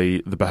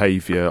necessarily the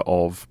behaviour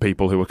of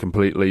people who are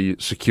completely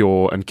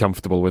secure and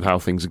comfortable with how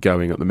things are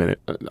going at the minute.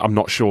 I'm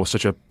not sure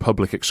such a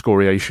public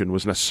excoriation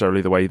was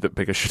necessarily the way that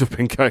Biggar should have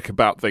been going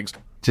about things.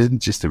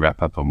 Just to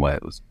wrap up on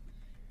Wales,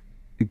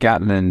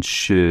 Gatland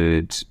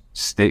should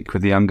stick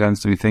with the young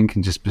guns, do we think,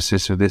 and just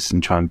persist with this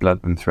and try and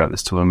blood them throughout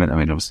this tournament? I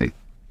mean, obviously,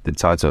 the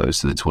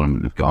titles of the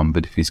tournament have gone,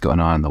 but if he's got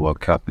an eye on the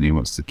World Cup and he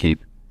wants to keep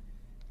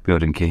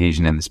building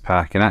cohesion in this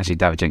pack, and actually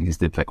David Jenkins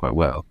did play quite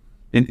well.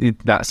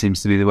 That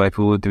seems to be the way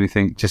forward, do we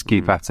think? Just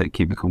keep at it,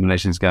 keep the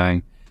combinations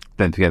going.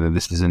 Then together,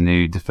 this is a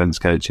new defence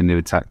coach, a new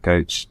attack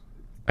coach,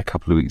 a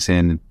couple of weeks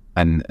in,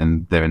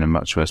 and they're in a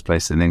much worse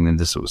place than England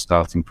are sort of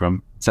starting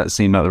from. Does that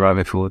seem like the right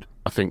way forward?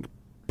 I think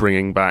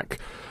bringing back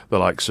the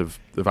likes of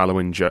the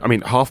Valawinja. I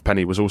mean,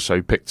 Halfpenny was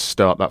also picked to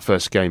start that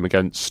first game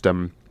against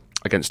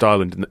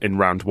Ireland in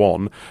round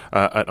one,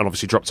 and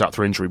obviously dropped out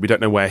through injury. We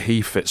don't know where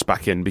he fits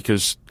back in,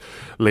 because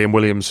Liam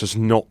Williams has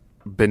not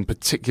been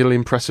particularly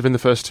impressive in the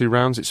first two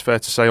rounds, it's fair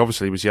to say.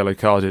 Obviously, he was yellow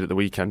carded at the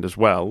weekend as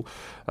well.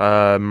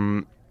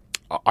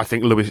 I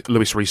think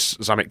Lewis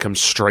Rees-Zammit comes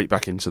straight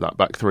back into that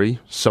back three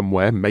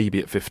somewhere, maybe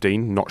at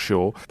 15, not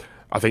sure.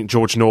 I think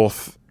George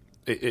North,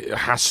 it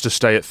has to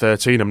stay at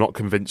 13. I'm not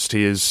convinced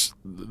he is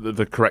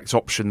the correct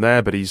option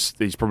there, but he's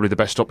probably the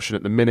best option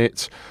at the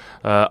minute.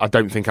 I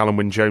don't think Alan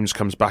Wynne-Jones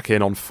comes back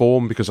in on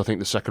form, because I think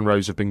the second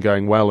rows have been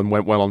going well and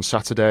went well on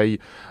Saturday.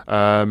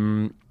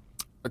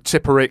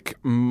 Tipuric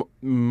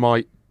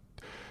might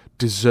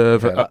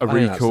deserve a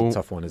recall. That's a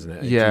tough one, isn't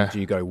it? Yeah. Do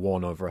you go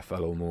one of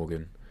Raphael or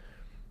Morgan?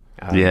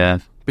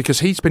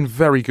 Because he's been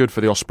very good for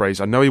the Ospreys.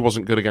 I know he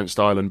wasn't good against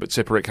Ireland, but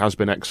Tipuric has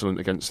been excellent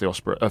against the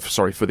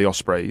for the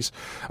Ospreys.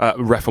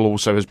 Reffell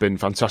also has been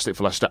fantastic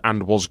for Leicester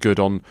and was good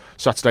on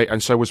Saturday,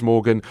 and so was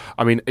Morgan.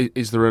 I mean,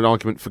 is there an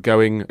argument for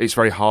going? It's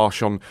very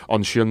harsh on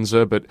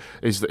Shunza, but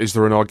is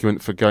there an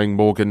argument for going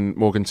Morgan,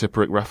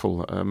 Tipuric,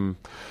 Reffell?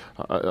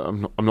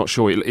 I'm not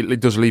sure. It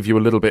does leave you a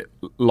little bit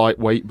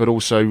lightweight, but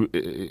also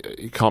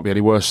it can't be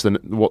any worse than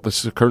what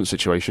the current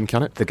situation,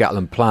 can it? The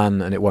Gatland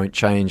plan, and it won't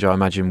change, I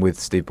imagine, with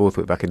Steve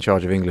Borthwick back in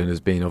charge of England,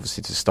 has been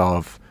obviously to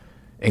starve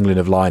England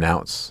of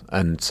lineouts,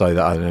 and so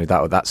that, I don't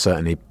know, that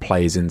certainly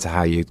plays into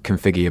how you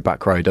configure your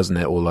back row, doesn't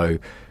it? Although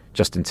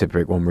Justin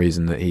Tipuric, one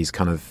reason that he's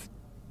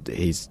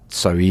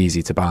so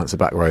easy to balance the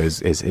back row is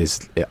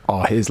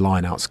his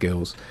line-out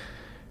skills.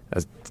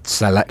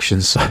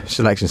 Selection's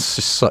just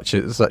such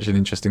an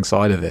interesting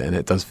side of it, and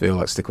it does feel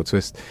like stick or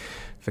twist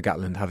for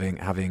Gatland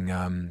having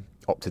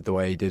opted the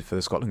way he did for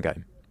the Scotland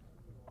game.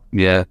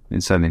 Yeah,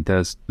 it certainly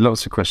does.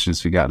 Lots of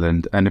questions for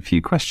Gatland and a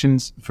few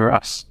questions for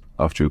us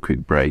after a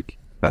quick break.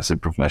 That's a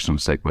professional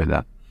segue,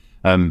 that.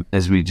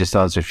 As we just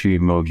answer a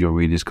few more of your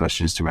readers'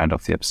 questions to round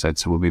off the episode,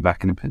 so we'll be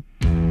back in a bit.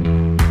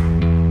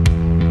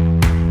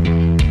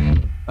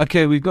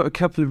 Okay, we've got a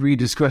couple of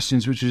readers'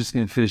 questions which we're just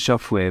going to finish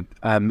off with.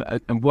 And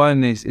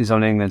one is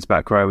on England's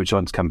back row, which I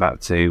want to come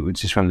back to,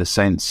 which is from the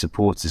Saints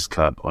Supporters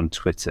Club on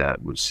Twitter,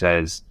 which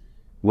says,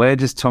 where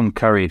does Tom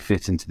Curry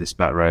fit into this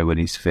back row when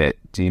he's fit?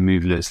 Do you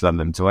move Lewis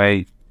Ludlam to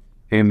 8?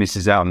 Who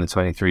misses out on the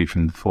 23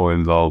 from the 4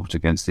 involved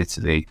against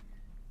Italy,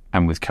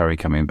 and with Curry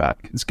coming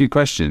back? It's a good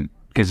question,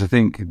 because I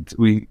think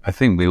we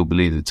all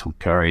believe that Tom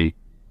Curry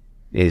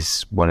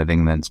is one of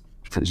England's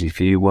potentially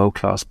few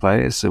world-class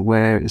players. So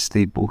where is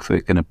Steve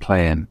Borthwick going to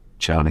play him,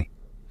 Charlie?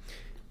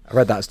 I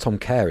read that as Tom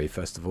Carey,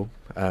 first of all.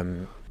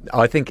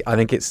 I think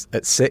it's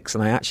at 6,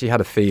 and I actually had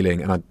a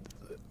feeling, and I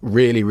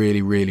really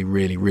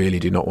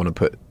do not want to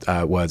put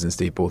words in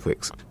Steve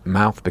Borthwick's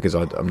mouth, because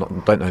I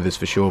don't know this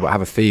for sure, but I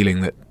have a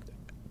feeling that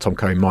Tom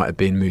Curry might have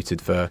been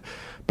mooted for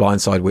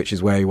blindside, which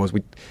is where he was.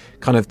 We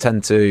kind of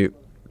tend to...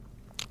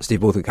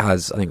 Steve Borthwick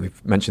has, I think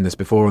we've mentioned this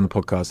before on the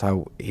podcast,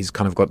 how he's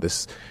kind of got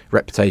this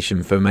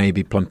reputation for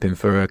maybe plumping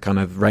for a kind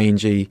of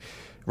rangy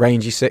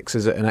 6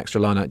 as an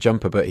extra line-out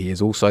jumper, but he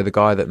is also the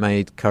guy that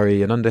made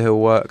Curry and Underhill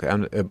work,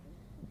 and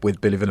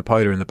with Billy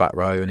Vunipola in the back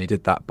row, and he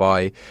did that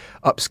by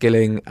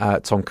upskilling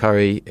Tom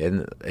Curry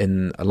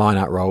in a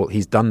line-out role.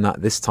 He's done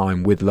that this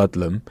time with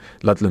Ludlam.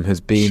 Ludlam has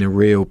been a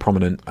real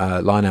prominent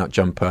line-out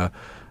jumper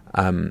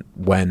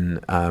when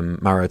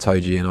Maro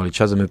Itoje and Ollie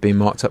Chesum have been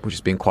marked up, which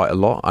has been quite a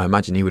lot. I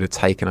imagine he would have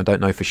taken, I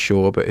don't know for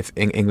sure, but if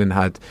England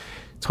had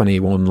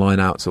 21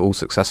 line-outs all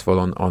successful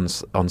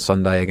on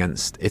Sunday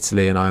against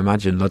Italy, and I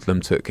imagine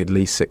Ludlam took at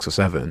least 6 or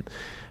 7,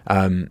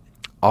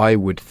 I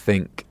would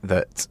think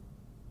that,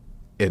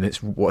 and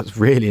what's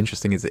really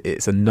interesting is that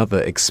it's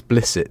another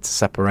explicit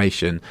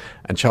separation.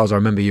 And Charles, I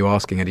remember you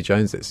asking Eddie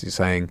Jones this, you're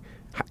saying,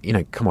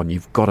 come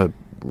on,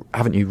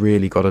 haven't you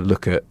really got to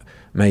look at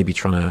maybe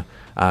trying to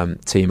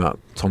team up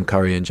Tom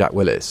Curry and Jack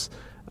Willis?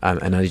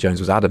 And Eddie Jones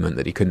was adamant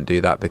that he couldn't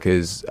do that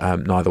because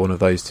neither one of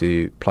those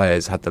two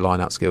players had the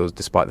line-out skills,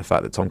 despite the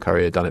fact that Tom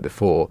Curry had done it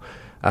before.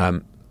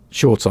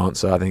 Short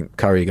answer, I think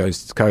Curry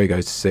goes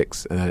to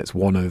 6, and then it's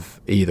one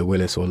of either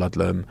Willis or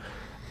Ludlam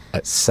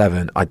at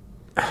 7. I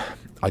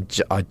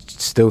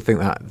still think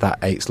that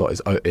 8 slot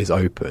is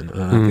open,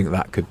 and I think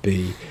that could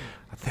be.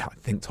 I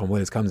think Tom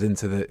Willis is going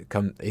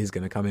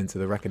to come into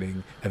the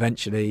reckoning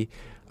eventually.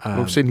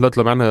 We've seen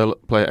Ludlam and Earl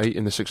play at 8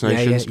 in the Six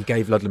Nations. Yeah, he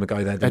gave Ludlam a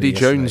go there. Eddie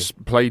Jones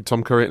played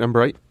Tom Curry at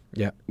number 8.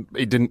 Yeah,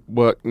 it didn't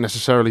work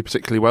necessarily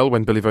particularly well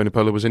when Billy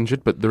Vunipola was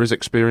injured, but there is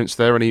experience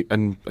there,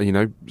 and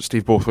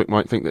Steve Borthwick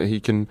might think that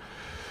he can,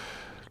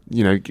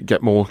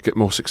 get more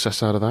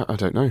success out of that. I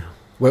don't know.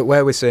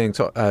 Where we're seeing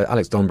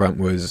Alex Donbrandt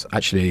was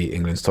actually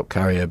England's top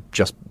carrier,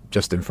 just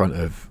in front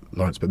of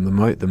Lawrence, but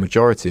the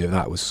majority of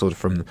that was sort of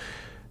from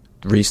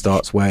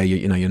restarts where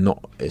you're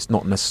not. It's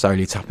not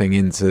necessarily tapping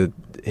into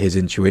his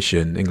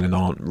intuition. England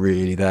aren't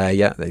really there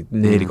yet. They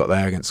nearly got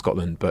there against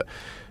Scotland, but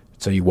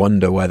so you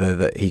wonder whether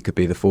that he could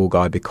be the fall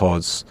guy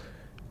because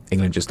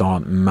England just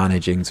aren't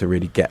managing to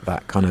really get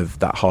that kind of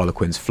that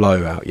Harlequins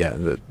flow out yet.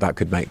 That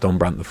could make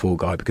Donbrandt the fall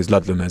guy because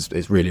Ludlam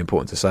is really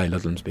important to say.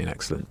 Ludlam's been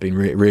excellent, been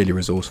really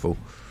resourcul.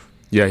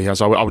 Yeah, he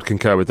has. I would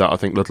concur with that. I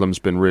think Ludlam's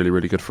been really,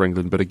 really good for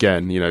England. But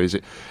again,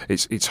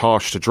 it's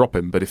harsh to drop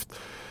him. But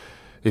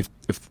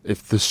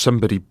if there's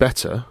somebody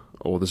better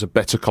or there's a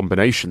better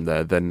combination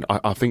there, then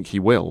I think he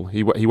will.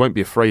 He won't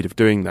be afraid of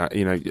doing that.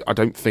 I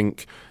don't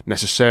think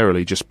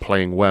necessarily just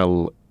playing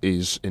well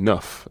is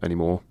enough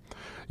anymore.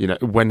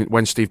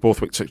 When Steve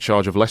Borthwick took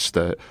charge of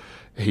Leicester,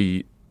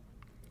 he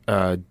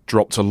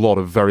dropped a lot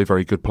of very,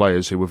 very good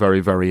players who were very,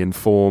 very in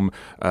form.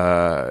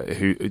 And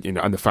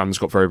the fans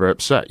got very, very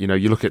upset. You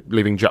look at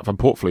leaving Jack Van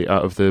Portfleet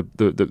out of the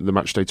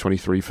matchday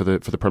 23 for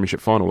the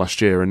Premiership final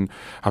last year, and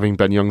having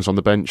Ben Youngs on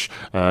the bench.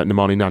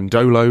 Nemani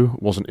Nandolo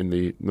wasn't in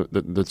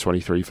the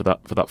 23 for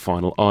that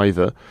final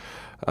either.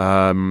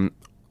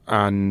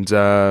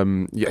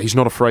 He's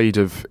not afraid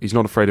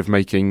of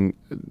making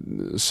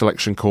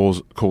selection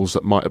calls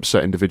that might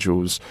upset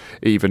individuals,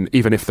 even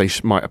if they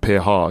might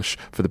appear harsh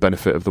for the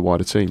benefit of the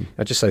wider team.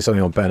 I'd just say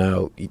something on Ben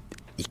Earl. You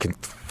can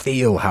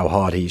feel how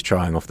hard he's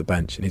trying off the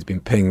bench, and he's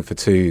been pinged for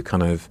 2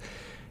 kind of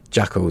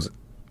jackals,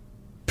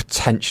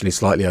 potentially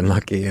slightly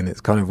unlucky, and it's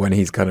kind of when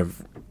he's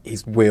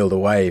wheeled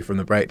away from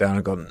the breakdown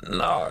and gone,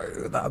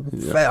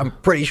 I'm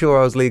pretty sure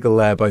I was legal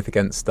there, both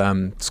against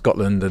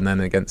Scotland and then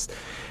against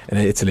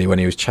Italy when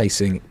he was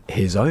chasing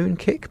his own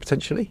kick,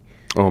 potentially.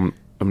 I'm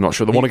not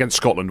sure. The one against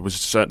Scotland was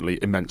certainly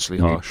immensely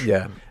harsh.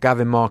 Yeah.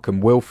 Gavin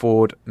Markham, Will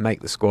Ford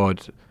make the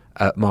squad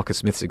at Marcus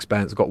Smith's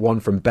expense. Got one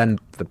from Ben,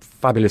 the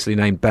fabulously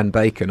named Ben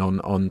Bacon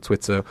on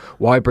Twitter.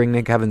 Why bring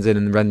Nick Evans in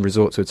and then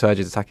resort to a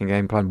turgid attacking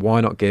game plan?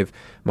 Why not give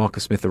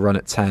Marcus Smith a run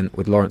at 10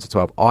 with Lawrence at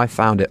 12? I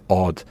found it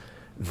odd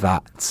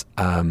that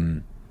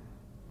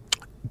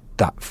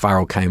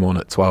Farrell came on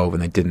at 12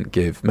 and they didn't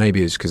give.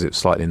 Maybe it's because it was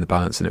slightly in the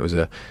balance and it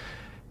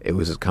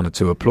was kind of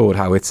to applaud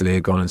how Italy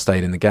had gone and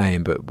stayed in the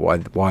game. But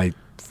why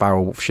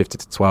Farrell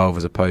shifted to 12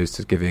 as opposed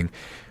to giving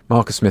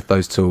Marcus Smith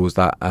those tools,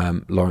 that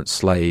Lawrence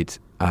Slade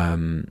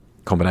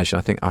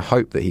combination? I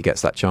hope that he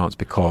gets that chance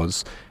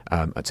because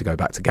to go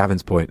back to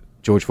Gavin's point,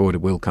 George Ford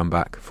will come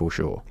back for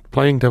sure.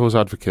 Playing devil's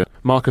advocate,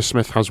 Marcus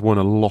Smith has won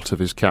a lot of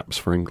his caps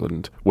for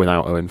England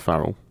without Owen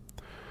Farrell,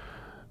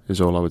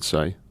 is all I would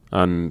say.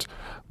 And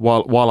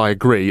while I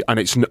agree, and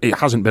it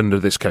hasn't been under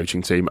this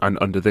coaching team and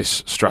under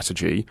this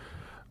strategy,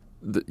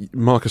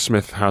 Marcus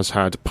Smith has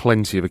had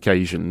plenty of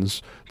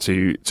occasions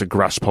to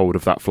grasp hold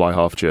of that fly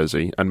half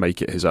jersey and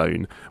make it his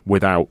own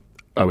without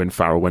Owen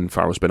Farrell when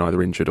Farrell's been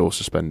either injured or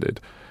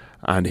suspended,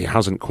 and he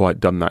hasn't quite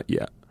done that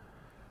yet.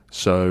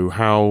 So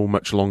how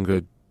much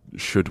longer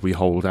should we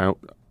hold out?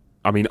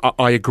 I mean,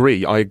 I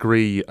agree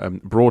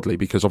broadly,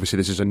 because obviously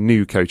this is a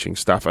new coaching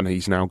staff and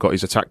he's now got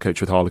his attack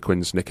coach with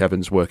Harlequins, Nick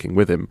Evans, working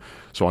with him.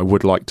 So I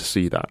would like to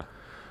see that.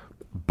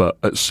 But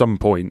at some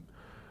point,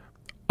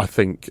 I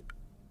think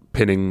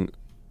pinning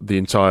the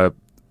entire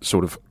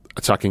sort of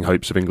attacking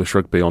hopes of English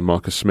rugby on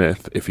Marcus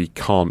Smith, if he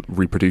can't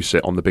reproduce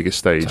it on the biggest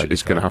stage,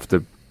 is going to have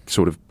to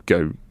sort of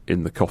go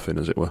in the coffin,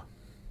 as it were.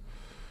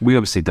 We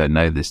obviously don't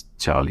know this,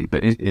 Charlie,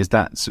 but is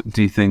that,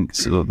 do you think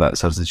sort of that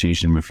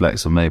substitution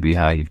reflects on maybe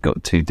how you've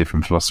got 2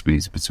 different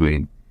philosophies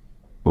between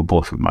what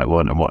Borthwick might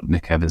want and what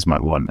Nick Evans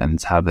might want, and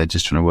how they're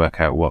just trying to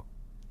work out what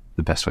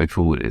the best way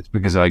forward is?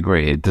 Because I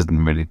agree, it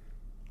didn't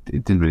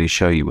really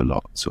show you a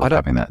lot sort of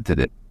having that, did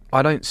it?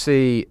 I don't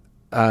see.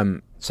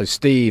 So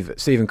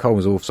Stephen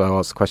Coleman's also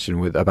asked the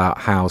question about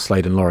how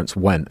Slade and Lawrence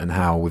went and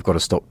how we've got to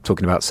stop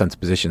talking about centre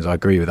positions. I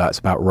agree with that. It's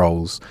about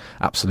roles,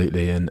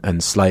 absolutely.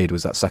 And Slade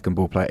was that second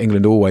ball player.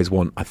 England always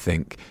want, I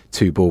think,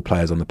 2 ball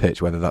players on the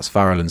pitch, whether that's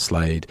Farrell and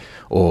Slade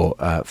or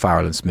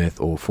Farrell and Smith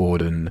or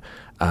Ford and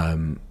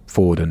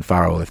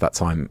Farrell if that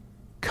time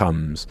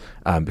comes,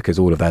 because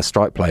all of their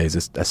strike players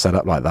are set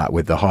up like that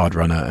with the hard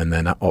runner and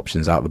then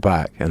options out the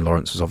back. And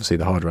Lawrence was obviously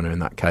the hard runner in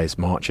that case.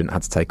 Marchant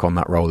had to take on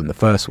that role in the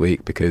first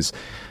week because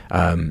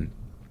of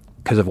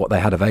what they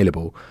had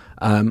available.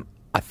 I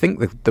think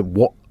that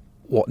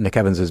what Nick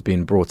Evans has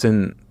been brought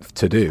in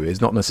to do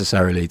is not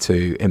necessarily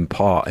to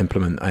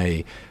implement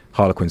a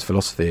Harlequins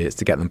philosophy. It's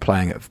to get them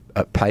playing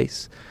at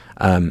pace,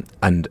 and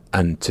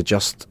to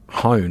just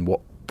hone what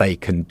they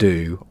can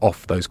do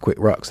off those quick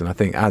rucks. And I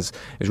think it's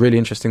really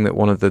interesting that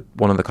one of the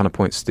kind of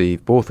points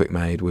Steve Borthwick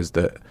made was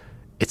that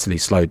Italy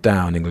slowed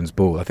down England's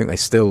ball. I think they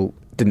still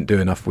didn't do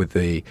enough with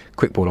the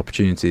quick ball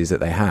opportunities that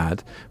they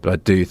had, but I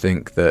do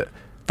think that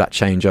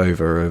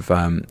changeover of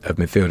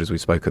midfielders we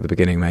spoke at the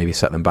beginning maybe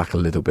set them back a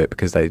little bit,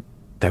 because there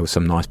were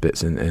some nice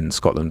bits in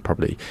Scotland,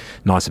 probably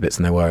nicer bits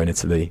than there were in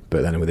Italy.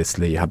 But then with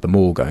Italy, you had the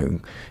maul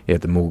going, you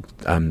had the maul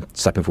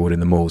stepping forward in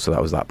the maul, so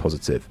that was that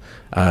positive.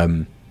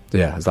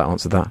 Has that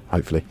answered that?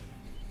 Hopefully.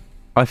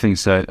 I think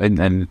so,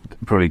 and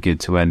probably good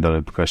to end on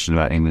a question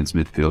about England's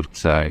midfield.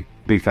 So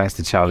big thanks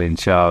to Charlie and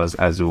Charles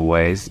as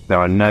always. There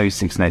are no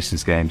Six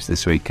Nations games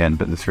this weekend,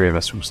 but the three of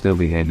us will still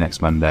be here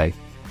next Monday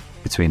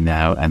between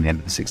now and the end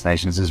of the Six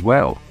Nations as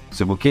well.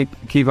 So we'll keep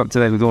up to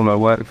date with all our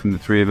work from the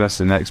three of us,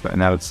 and expert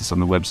analysis on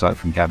the website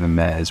from Gavin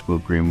Mayers, Will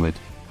Greenwood,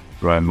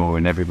 Brian Moore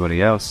and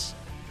everybody else.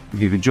 If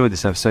you've enjoyed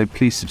this episode,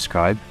 please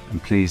subscribe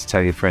and please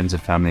tell your friends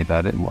and family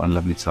about it and what a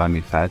lovely time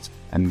you've had.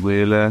 And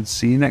we'll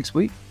see you next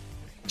week.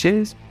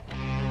 Cheers.